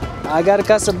 اگر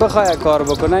کسی بخواد کار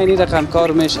بکنه این رقم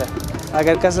کار میشه.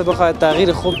 اگر کسی بخواد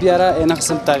تغییر خوب بیاره این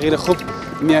قسم تغییر خوب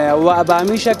میایه و به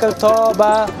همین شکل تا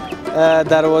به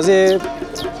دروازه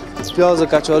پیاز و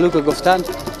کچالو که گفتن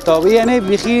تا یعنی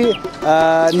بیخی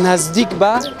نزدیک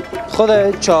به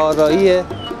خود چهارراهی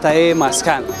ته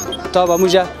مسکن تا به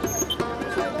موجه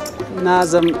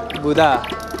نظم بوده.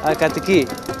 حرکتکی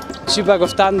چی به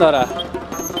گفتن داره؟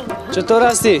 چطور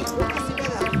هستی؟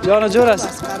 جان جور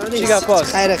است؟ چی گپ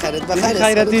است؟ خیر خیرت بخیر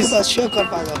خیرتیست؟ شکر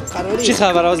پدر. چی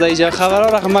خبر از اینجا؟ خبرها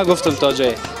را من گفتم تا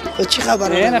جای. چی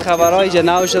خبره؟ این خبرها اینجا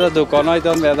نو شده، دکان‌های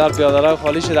دان بیادر پیاده رو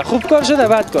خالی شده. خوب کار شده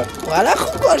بعد کار؟ والا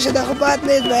خوب کار شده، خوب بد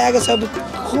نیست. به یک حساب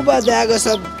خوب است، به یک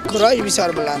حساب کرایش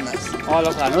بسیار بلند است.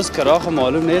 حالا هنوز کرا خو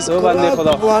معلوم نیست او بنده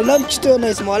خدا. معلوم چطور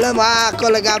نیست؟ معلوم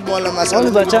کل گپ معلوم است.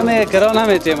 اون بچه می کرا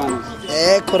نمیته من.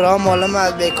 کرا معلوم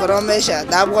است، به کرا میشه.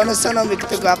 در افغانستان هم یک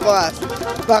گپ است.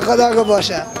 با خدا که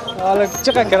باشه. حالا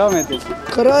چقدر کرا میته؟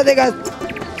 کرا دیگه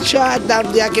شاید در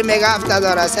یکی میگه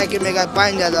 7,000 است، یکی میگه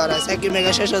 5,000 است، یکی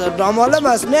میگه 6,000. نامعلوم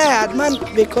است. نه حتما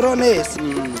به کرا نیست.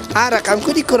 هر رقم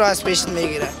کدی کرا از پیش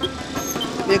میگیره.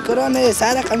 بیکرا نیست،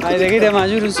 هر رقم کدی. دیگه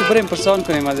مجبور سوپر پرسان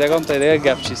کنیم از یکم تا دیگه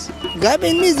گپ چیست؟ گپ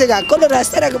این نیست دیگه. کل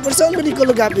راسته را که پرسان کنی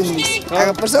کل گپ این نیست.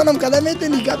 اگه پرسان هم کدام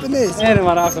میتونی گپ نیست. نه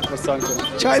من رفت پرسان کنم.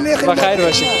 چای میخوریم. بخیر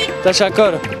باشی.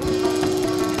 تشکر.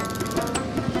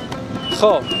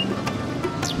 خب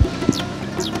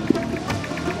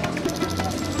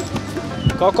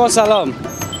کاکا سلام.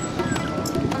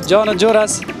 جان جور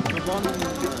است؟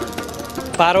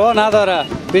 پروا نداره.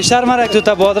 بیشتر مرا تو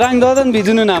تا بادرنگ دادن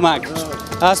بدون نمک.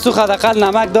 از تو حداقل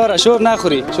نمک داره. شور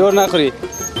نخوری.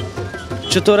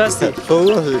 چطور هستی؟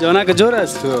 خوب. جانک جور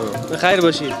است؟ بخیر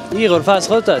باشی. این غرفه از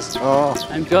خودت است؟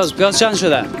 این پیاز چند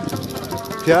شده؟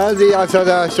 پیاز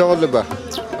 180 به.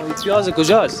 پیاز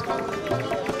کجاست؟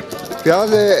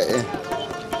 پیاز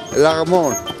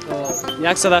لغمان.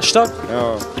 180؟ خب.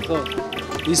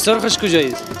 این سرخش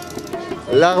کجاییست؟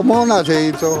 لغمان است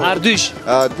این تو. اردوش؟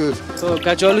 اردوش. خب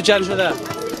کچالو چند شده؟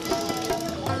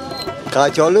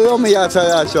 کچالو هم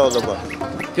 180 به.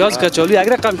 پیاز کچالو یک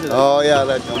رقم شده؟ یک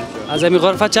رقم شده. از این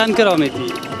غرفه چند کرا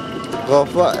میتی؟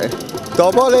 غرفه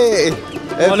تابال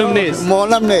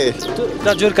معلوم نیست.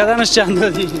 در جور کردنش چند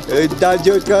دادی؟ در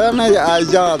جور کردنش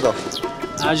 18,000.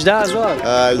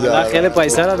 18,000؟ خیلی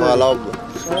پیسه را داری؟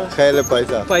 خیلی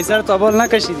پیسه. پیسه را تابال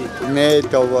نکشیدی؟ نه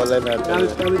تابال نداری.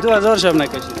 2,000 شم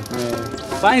نکشیدی؟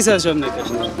 500 شم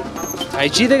نکشیدی؟ خیلی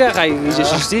چی دیگه خیلی اینجا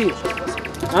ششتی؟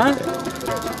 ها؟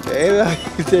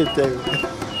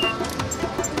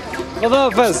 خدا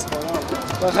حافظ.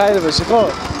 بخیر باشی. خب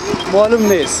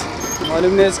معلوم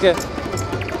نیست که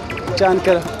چند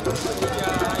کرا.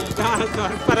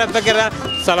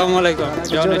 سلام علیکم.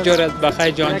 جان جور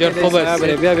بخیر. جان جور خوب است.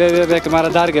 بیا که مرا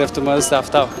در گرفتم از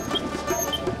هفته.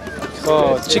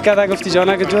 خب چی کرده گفتی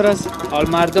جانک جور است؟ حال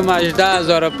مردم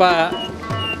 18,000 روپیه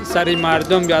سری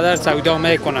مردم بیادر سودا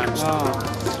میکنن.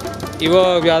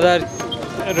 ایوا بیادر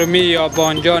رمی یا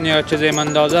بانجان یا چیزی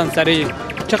مندازن سری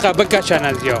چقدر بکشن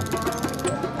از یا.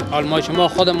 حال ما شما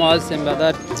خود ما هستیم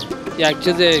بیادر یک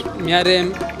چیز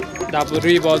میاریم در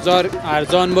روی بازار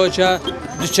ارزان باشه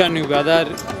دوچنو بیادر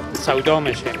سودا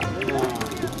میشه.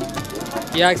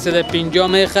 150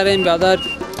 میخریم بیادر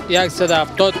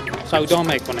 170 سودا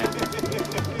میکنیم.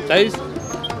 صحیح؟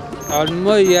 حال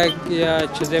ما یک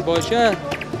چیزی باشه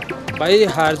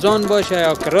باید ارزان باشه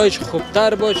یا کرایش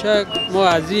خوبتر باشه ما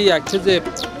از این یک چیز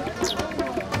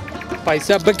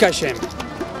پیسه بکشیم.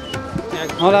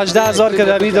 حالا 18,000 که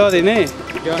دمی دادی نه؟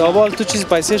 تابال تو چیز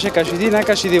پیسهش کشیدی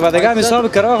نکشیدی و دیگه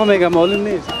حساب کرا میگم معلوم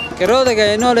نیست. کرا دیگه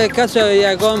اینا کسی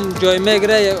یکم جای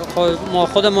میگیره ما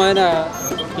خود ما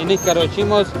اینی کراچی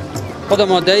ما خود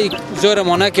ما دی زور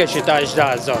ما نکشید تا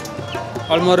 18,000.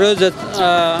 حال ما روز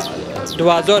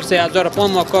 2,000 3,000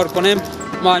 پوند ما کار کنیم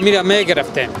ما میره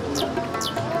میگرفتیم.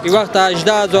 این وقت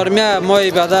 18,000 میه ما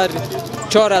بدر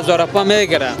 4,000 پوند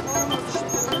میگیره.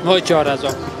 ما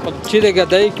 4,000. چی دیگه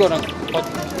دی کنم؟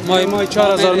 ما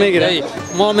 4,000 میگیره.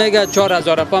 ما میگه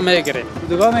 4,000 پوند میگیره.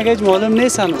 دیگه میگه معلوم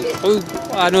نیست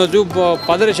هنوز او با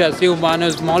پدرش هستی و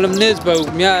هنوز معلوم نیست به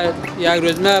میاد یک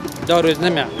روز میاد 2 روز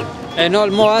نمیاد. اینال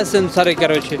ما هستیم سر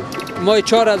کراچی ما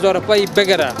 4,000 روپیه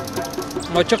بگیره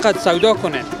ما چقدر سودا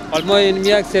کنیم. حال ما این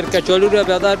یک سر کچالو رو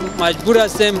بیادر مجبور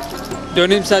هستیم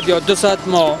 2,500 یا 200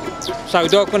 ما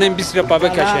سودا کنیم 20 روپیه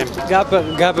بکشیم.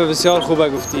 گپ بسیار خوبه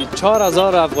گفتی.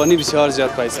 4000 افغانی بسیار زیاد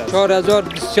پیسه است. 4000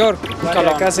 بسیار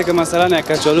کلان. کسی که مثلا یک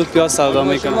کچالو پیاز سودا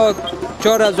میکنه ما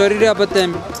 4000 را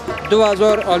بتیم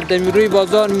 2000 آلدمی روی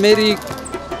بازار میری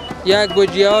یک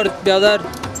بوجیار بیادر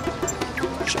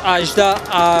 18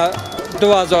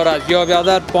 2000 است یا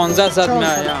بیادر 1500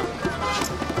 میآید.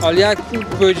 حال یک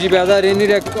بوجی بیادر اینی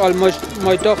را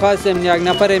مایتا خواستیم یک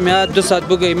نفر میاد 200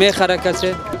 بگی میخره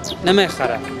کسی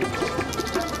نمیخره.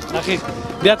 اخی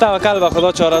بیا توکل به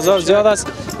خدا 4000 زیاد است.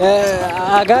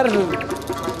 اگر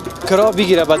کرا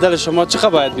بگیره بدل شما چقدر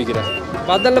باید بگیره؟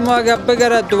 بدل ما اگر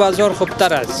بگیره 2000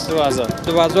 خوبتر است.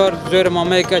 2000 زور ما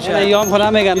میکشه. ایام خونه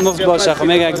میگن مفت باشه خب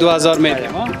میگه 2000 میده.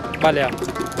 بله.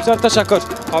 بسیار تشکر.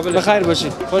 بخیر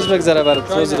باشی. خوش بگذره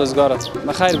برات روز روزگارت.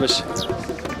 بخیر باشی.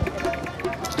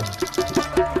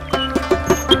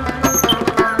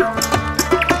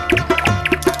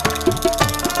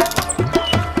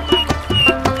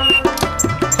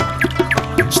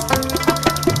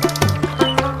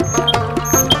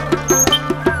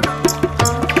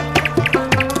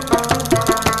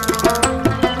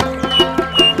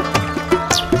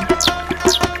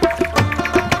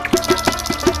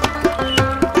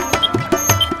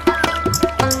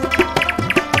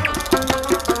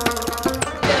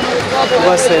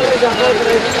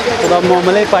 خدا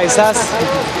معامله پیسه است.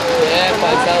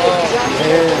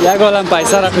 یک عالم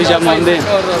پیسه را پیش ماندیم.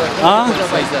 ها؟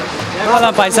 یک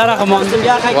عالم پیسه را ماندیم.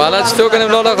 والا چطور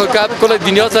کنیم لالا خود کل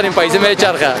دنیا سر این پیسه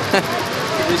میچرخه.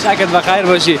 شکر بخیر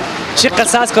باشی. چی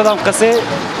قصه است؟ کدام قصه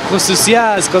خصوصی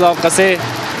است؟ کدام قصه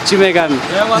چی میگن؟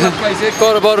 پیسه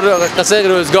کاربار قصه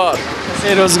روزگار.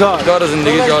 قصه روزگار. کار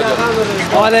زندگی جا جا.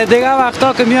 حالا دیگه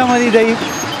وقتا که می آمدی در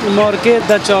مارکیت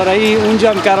در چهارراهی اونجا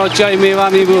هم کراچای میوه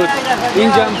می بود،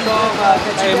 اینجا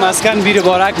هم مسکن بیر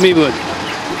بارک می بود.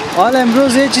 حالا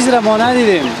امروز یه چیز را ما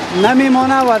ندیدیم،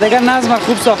 نمیمانه و دیگه نظم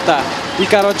خوب ساخته. این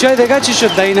کراچای دیگه چی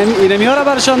شد؟ اینمی ها را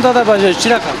برشان داده باشه چی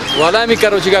رقم؟ والا این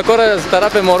کراچیگا کار از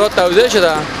طرف امارات توزیع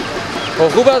شده.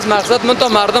 خوب است مقصد من تا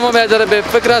مردم هم یه به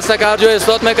فکر است که هر جای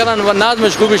اصلاحات میکنن و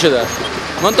نظمش خوبی شده.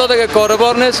 من تا دیگه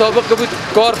کاربار نه سابق بود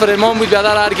کار فرمان بود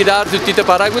بیادر هر کی در تیت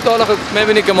پرک بود. حالا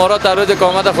میبینی که امارات در روز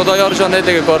اقامت خدا یارشان نه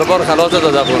دیگه کاربار خلاص از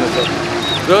افغانستان.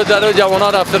 روز در روز جوان‌ها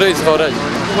رفته روی خارج.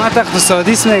 حکومت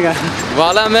اقتصادی است میگن.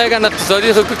 والا میگن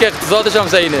اقتصادی خود که اقتصادش هم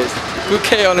صحیح نیست. کو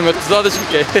که اون اقتصادش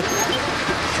که خیر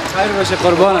باشه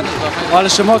قربانم. حالا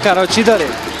شما کراچی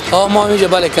دارید؟ ما اینجا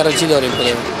بله کراچی داریم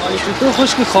خودمون. تو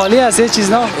خشک خالی است یه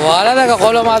چیز نه؟ والا دیگه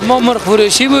خاله ما مرغ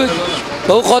فروشی بود.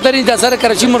 به او خاطر این دسر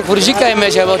کراچی مرغ فروشی که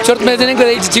میشه با چرت میزنیم که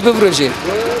هیچ چی بفروشی.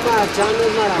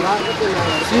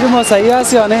 چیز ما صحیح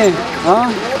است یا نه؟ ها؟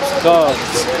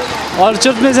 حالا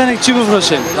چرت میزنید چی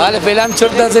بفروشیم؟ بله فعلا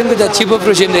چرت نزنیم که چی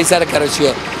بفروشیم در سر کراچی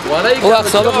ها. او وقت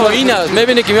سابق این است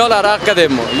میبینی که میال عراق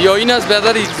کردیم ما یا این است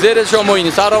بهتر زیر شما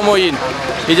این سر ما این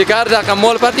اینجا کار رقم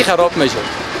مال پرتی خراب میشه.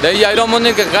 در ایران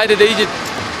مونده که غیر در اینجا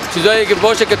چیزایی که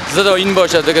باشه که زد این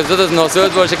باشه که زد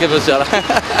ناسود باشه که بس چرا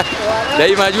در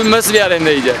این مجبور مس بیارن در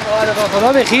اینجا.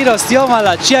 خدا به خیر راستی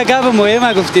آمد چی گپ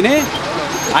مهمه گفتی نه؟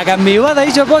 اگر میوه در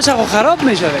اینجا باشه خب خراب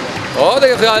میشه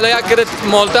دیگه خیال یک کرد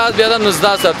مالته از بیادن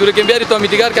 19 سال تو که بیاری تا می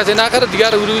دیگر کسی نخره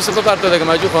دیگر روی سفر پرت دیگه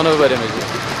مجبور خانه ببریم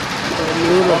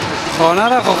خانه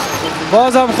را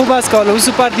بازم خوب است که حالا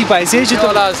سوپرتی پیسه چی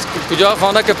تو از کجا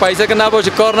خانه که پیسه که نباشه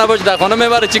کار نباشه در خانه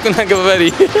میبره چی کنه که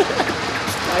ببری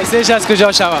پیسهش از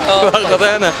کجا شود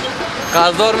خدا نه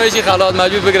قرضدار میشی خلاص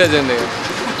مجبور بگیره زندگی.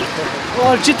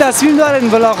 چی تصمیم دارین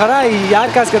بالاخره هر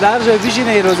کس که در جای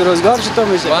بشینه روز روزگار چطور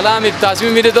میشه؟ والا همین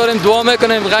تصمیم میری داریم دعا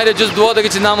میکنیم غیر جز دعا دیگه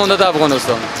چیز نمونده در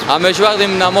افغانستان. همیشه وقتی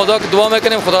نمازها که دعا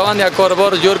میکنیم خداوند یک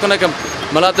کاربار جور کنه که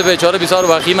ملت بیچاره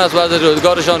بسیار وخیم است و از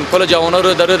روزگارشان کل جوانا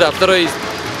رو در دفتر است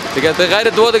دیگه غیر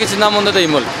دعا دیگه چیز نمونده در این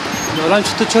ملک. الان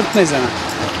چطور چرت میزنن؟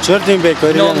 چرت این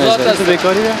بیکاری نامزد است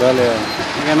بیکاری؟ بله.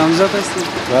 میگن نامزد هستی؟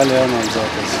 بله نامزد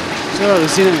است. چرا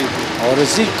روسی نمیگی؟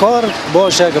 آرسی کار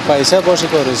باشه که پیسه باشه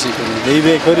که آرسی کنی. دی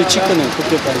بیکاری چی کنی؟ تو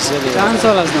که پیسه دی. چند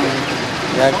سال از نام؟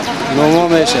 یک 9 ماه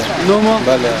میشه. 9 ماه؟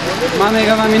 بله. من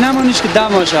میگم همین نمونیش که 10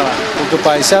 ماه شود. تو که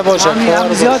پیسه باشه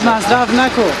کار زیاد مصرف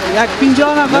نکو. یک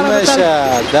 50 نفر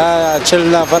نمیشه.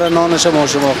 40 نفر نانش ما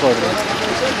شما خوردیم.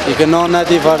 دیگه نان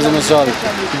ندی فرض مثال.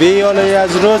 بی حالا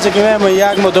از روزی که میام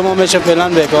یک ماه 2 ماه میشه فعلا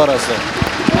بیکار است.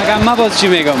 مگم من باز چی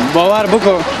میگم؟ باور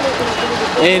بکن.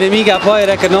 اینمی گپای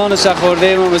را که نانش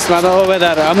خوردیم و بسم الله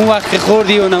در همون وقت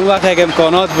خوردی و همون وقت یک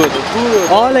امکانات بود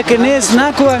حالا که نیست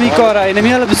نکو همی کاره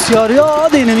اینمی حالا بسیار یاد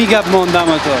اینمی گپ ماندم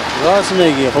تو راست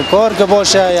میگی خب کار که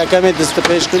باشه یک کمی دست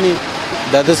پیش کنی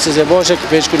در دست باشه که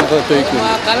پیش کنی خود توی کنی.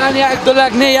 مثلا 1 2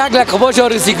 لک نه 1 لک باش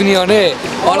آرزی کنی یا نه؟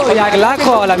 حالا 1 لک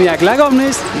حالا 1 لک هم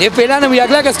نیست. نه فعلا 1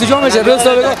 لک از کجا میشه؟ روز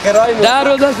تا بگو. در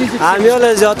روز است.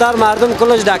 امیال زیادتر مردم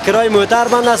کلش در کرای موتر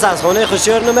بند است، از خانه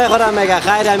خوشیار نمیخوره. میگه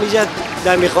خیر همیشه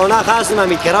در میخانه خاصم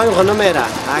همی کرای خونه میره.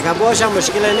 اگه باشه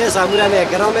مشکلی نیست، امور همی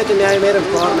کرای میتونی میره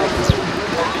کار میکنه.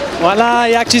 والا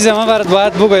یک چیز من برات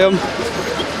باید بگویم.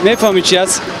 میفهمی چی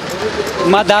است؟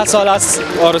 ما 10 سال است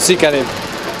عروسی کردیم.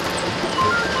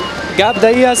 گپ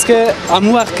دایی است که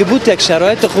امو وقت که بود یک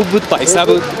شرایط خوب بود، پیسه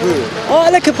بود.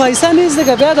 حالا که پیسه نیست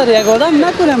دیگه بیادر یک آدم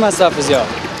نکنه مصرف زیاد.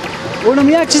 اونم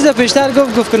یک چیز پیشتر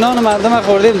گفت که نان مردم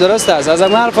خوردیم درست است. از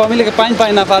هر فامیلی که 5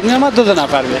 نفر میامد 2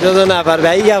 نفر میاد. 2 نفر به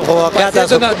این گپ واقعیت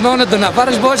است. نان 2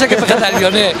 نفرش باشه که فقط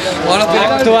الیانه. حالا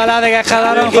تو والا دیگه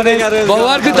خبرم خودت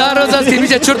باور که در روز است که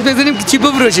میشه چرت بزنیم که چی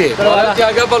بفروشه. حالا که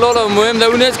اگه بالا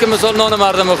مهم نیست که مثال نان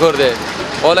مردم خورده.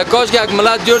 حالا کاش که یک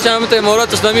ملت جور شه همت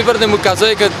امارات اسلامی بردیم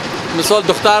کسایی که مثال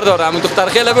دختر داره، همون دختر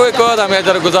خیلی بوی که آدم یک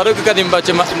ذره گزارو کردیم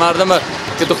بچه مردم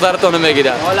که دخترتون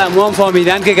میگیرن. حالا ما هم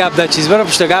فهمیدن که گپ در چیز برو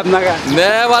پشت گپ نگه.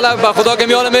 نه والا به خدا که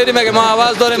میال میریم میگه ما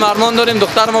عوض داریم ارمان داریم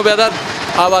دختر ما بیادر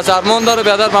عوض ارمان داره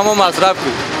بیادر به ما مصرف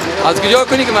کنی. از کجا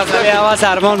کنی که مصرف عوض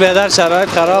ارمان بیادر شرایط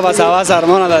خراب است عوض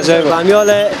ارمان در جای بود.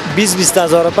 میال 20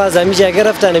 هزار پس زمین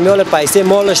گرفتن میال پیسه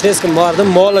مالش نیست که مردم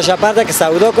مالش پرده که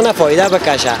سودا کنه فایده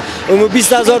بکشه. اون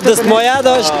 20,000 دستمایه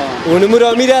داشت اونمو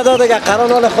را میره داد که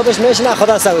قرار حال خودش میشنه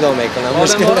خدا سودا میکنه.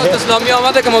 مشکل اسلامی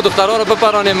آمده که ما دخترها رو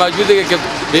بپرانیم مجبور دیگه که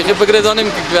بیخی فکر زنیم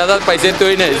که بیادر پیسه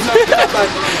توی نیست.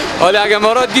 حالا اگه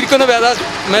ما را گیر کنه بیادر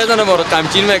میزنه ما رو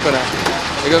قمچین میکنه.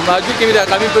 دیگه مجبور که میره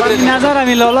قمین فکر نظر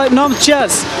همین لالا نام چی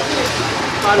است؟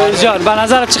 جان به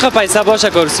نظر چقدر پیسه باشه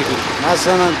کارسی کنی؟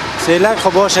 مثلا 3 لک خب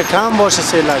باشه کم باشه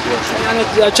 3 لک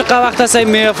باشه. یعنی چقدر وقت است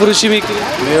میوه فروشی میکنی؟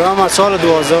 میوه ما سال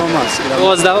 12 است.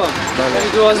 12 بله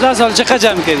 12 سال چقدر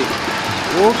جمع کردی؟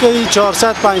 او که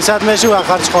 400 500 میشه و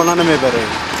خرج خانه نمیبره.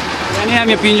 یعنی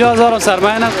همین 50,000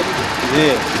 سرمایه نداری؟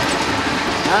 نه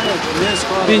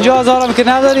 50,000 هم که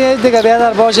نداری دیگه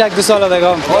بیادر باشه 1 2 سال دیگه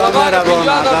هم. مهربان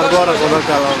دربار خدا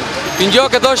کلام.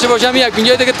 50 که داشته باشم یک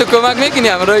 50 دیگه تو کمک میکنی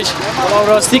امروز.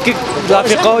 راستی که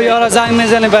رفیقا و یارا زنگ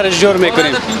میزنه برای جور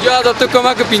میکنیم. 50 تو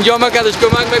کمک 50 ما کدش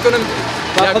کمک میکنیم.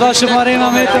 خدا شماره ما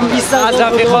میتم 20 از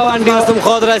رفیقا وندی هستم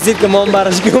خود رسید که ما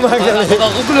براش کمک کنیم. خدا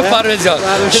خوب پرویز جان.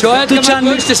 شاید تو چند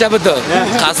گوشتش بود.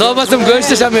 قصاب هستم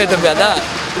گوشتش هم میدم بیادا.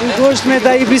 این گوشت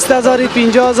میدهی 20,000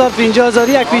 50,000 50,000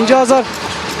 یک 50,000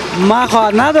 ما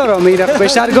خواهد ندارم میره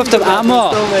بیشتر گفتم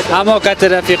اما که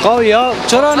رفیقا یا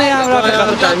چرا نه هم رفیقا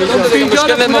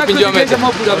مشکل ما 50 میده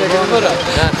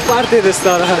پارتی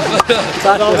دستاره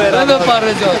سلام برم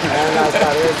پرویز جان.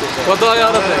 خدا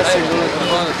یارت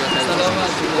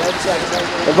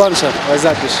قربان شد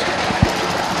عزت بش.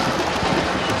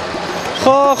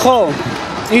 خب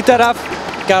این طرف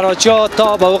کراچی ها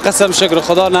تا به او قسم شکر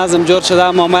خدا نظم جور شده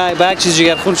اما من به یک چیز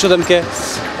جگرخون شدم که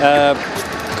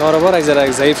کاروبار یک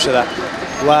ذره ضعیف شده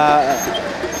و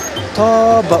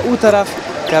تا به او طرف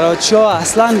کراچی ها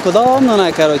اصلا کدام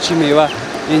نانه کراچی میوه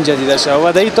اینجا دیده شده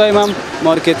و در این تایم هم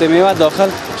مارکیت میوه داخل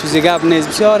چیزی گپ نیست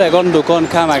بسیار یگان دکان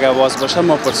کم اگر باز باشه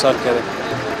ما پرسار کردیم.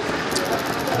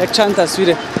 یک چند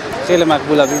تصویر خیلی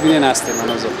مقبوله ببینین هستیم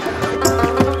مناظر.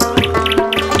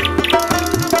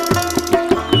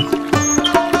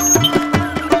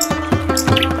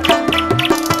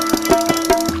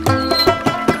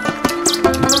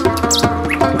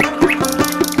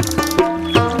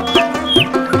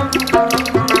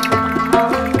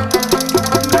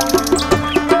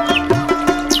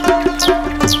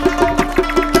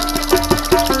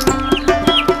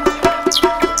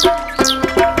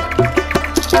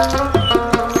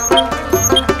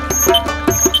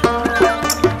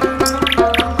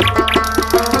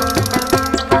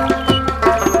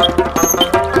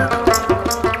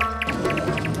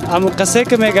 اما قصه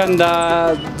که میگن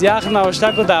در یخ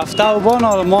نوشته که دفته و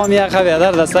بان ما هم یخ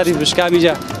بیادر در سری بشکه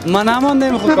میجه من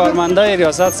نمانده خود کارمنده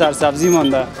ریاست سرسبزی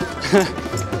مانده.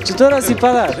 چطور هستی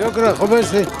پدر؟ شکر خوب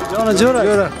هستی؟ جان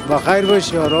جوره بخیر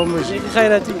باشی آرام باشی.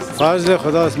 خیرتی فضل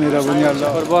خداست مهربانی الله.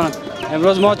 قربانت.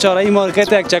 امروز ما چهارراهی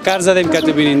مارکت یک چکر زدیم که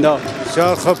تو بیننده.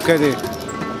 بسیار خوب کردی.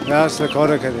 اصل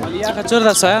کار کردی. یخ چرا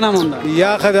در سایه نمونده؟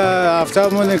 یخ در هفته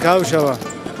مونده کاو شوه.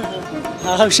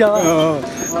 کاو شوه؟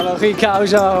 والا خیلی کاو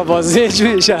شوه بازیج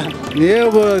میشه. نه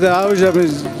بود آوش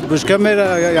بشکه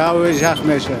میره یا آوش یخ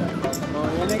میشه.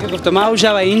 یعنی که گفتم آوش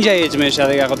شوه اینجا ایج میشه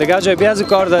دیگه. خود دیگه جای بیازو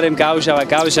کار داریم که آوش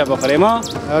شوه بخوریم ما.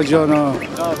 جانا.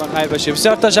 بخیر باشی.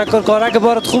 بسیار تشکر کارک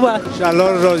بارت خوبه.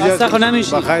 الله راضی است. خسته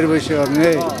نمیشی. بخیر باشی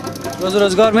نه. روز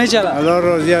روزگار میچله. الله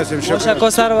راضی هستم شکر. تشکر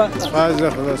سر فضل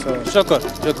خدا سر. شکر.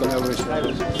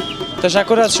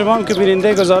 تشکر از شما هم که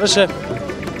بیننده گزارش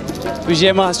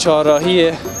ویژه ما از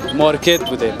چهارراهی مارکیت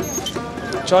بودیم.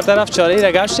 چهار طرف چهارراهی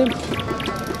را گشتیم.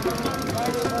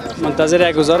 منتظر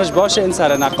یک گزارش باشه. این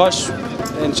سر نقاش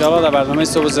انشاءالله در برنامه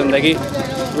صبح زندگی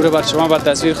او رو بر شما بر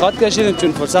تصویر خواهد کشیدیم،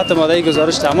 چون فرصت ما در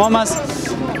گزارش تمام است.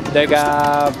 دیگه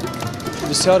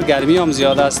بسیار گرمی هم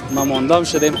زیاد است. ما ماندام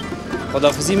شدیم.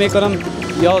 خداحافظی میکنم.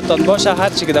 یادتان باشه هر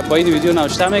چی که در پایین ویدیو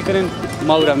نوشته میکنین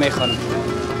ما او را میخوانیم.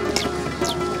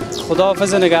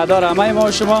 خداحافظ نگهدار همه ما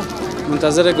و شما.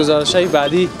 منتظر گزارش‌های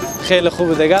بعدی خیلی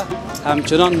خوب دیگه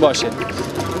همچنان باشید.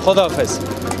 خداحافظ.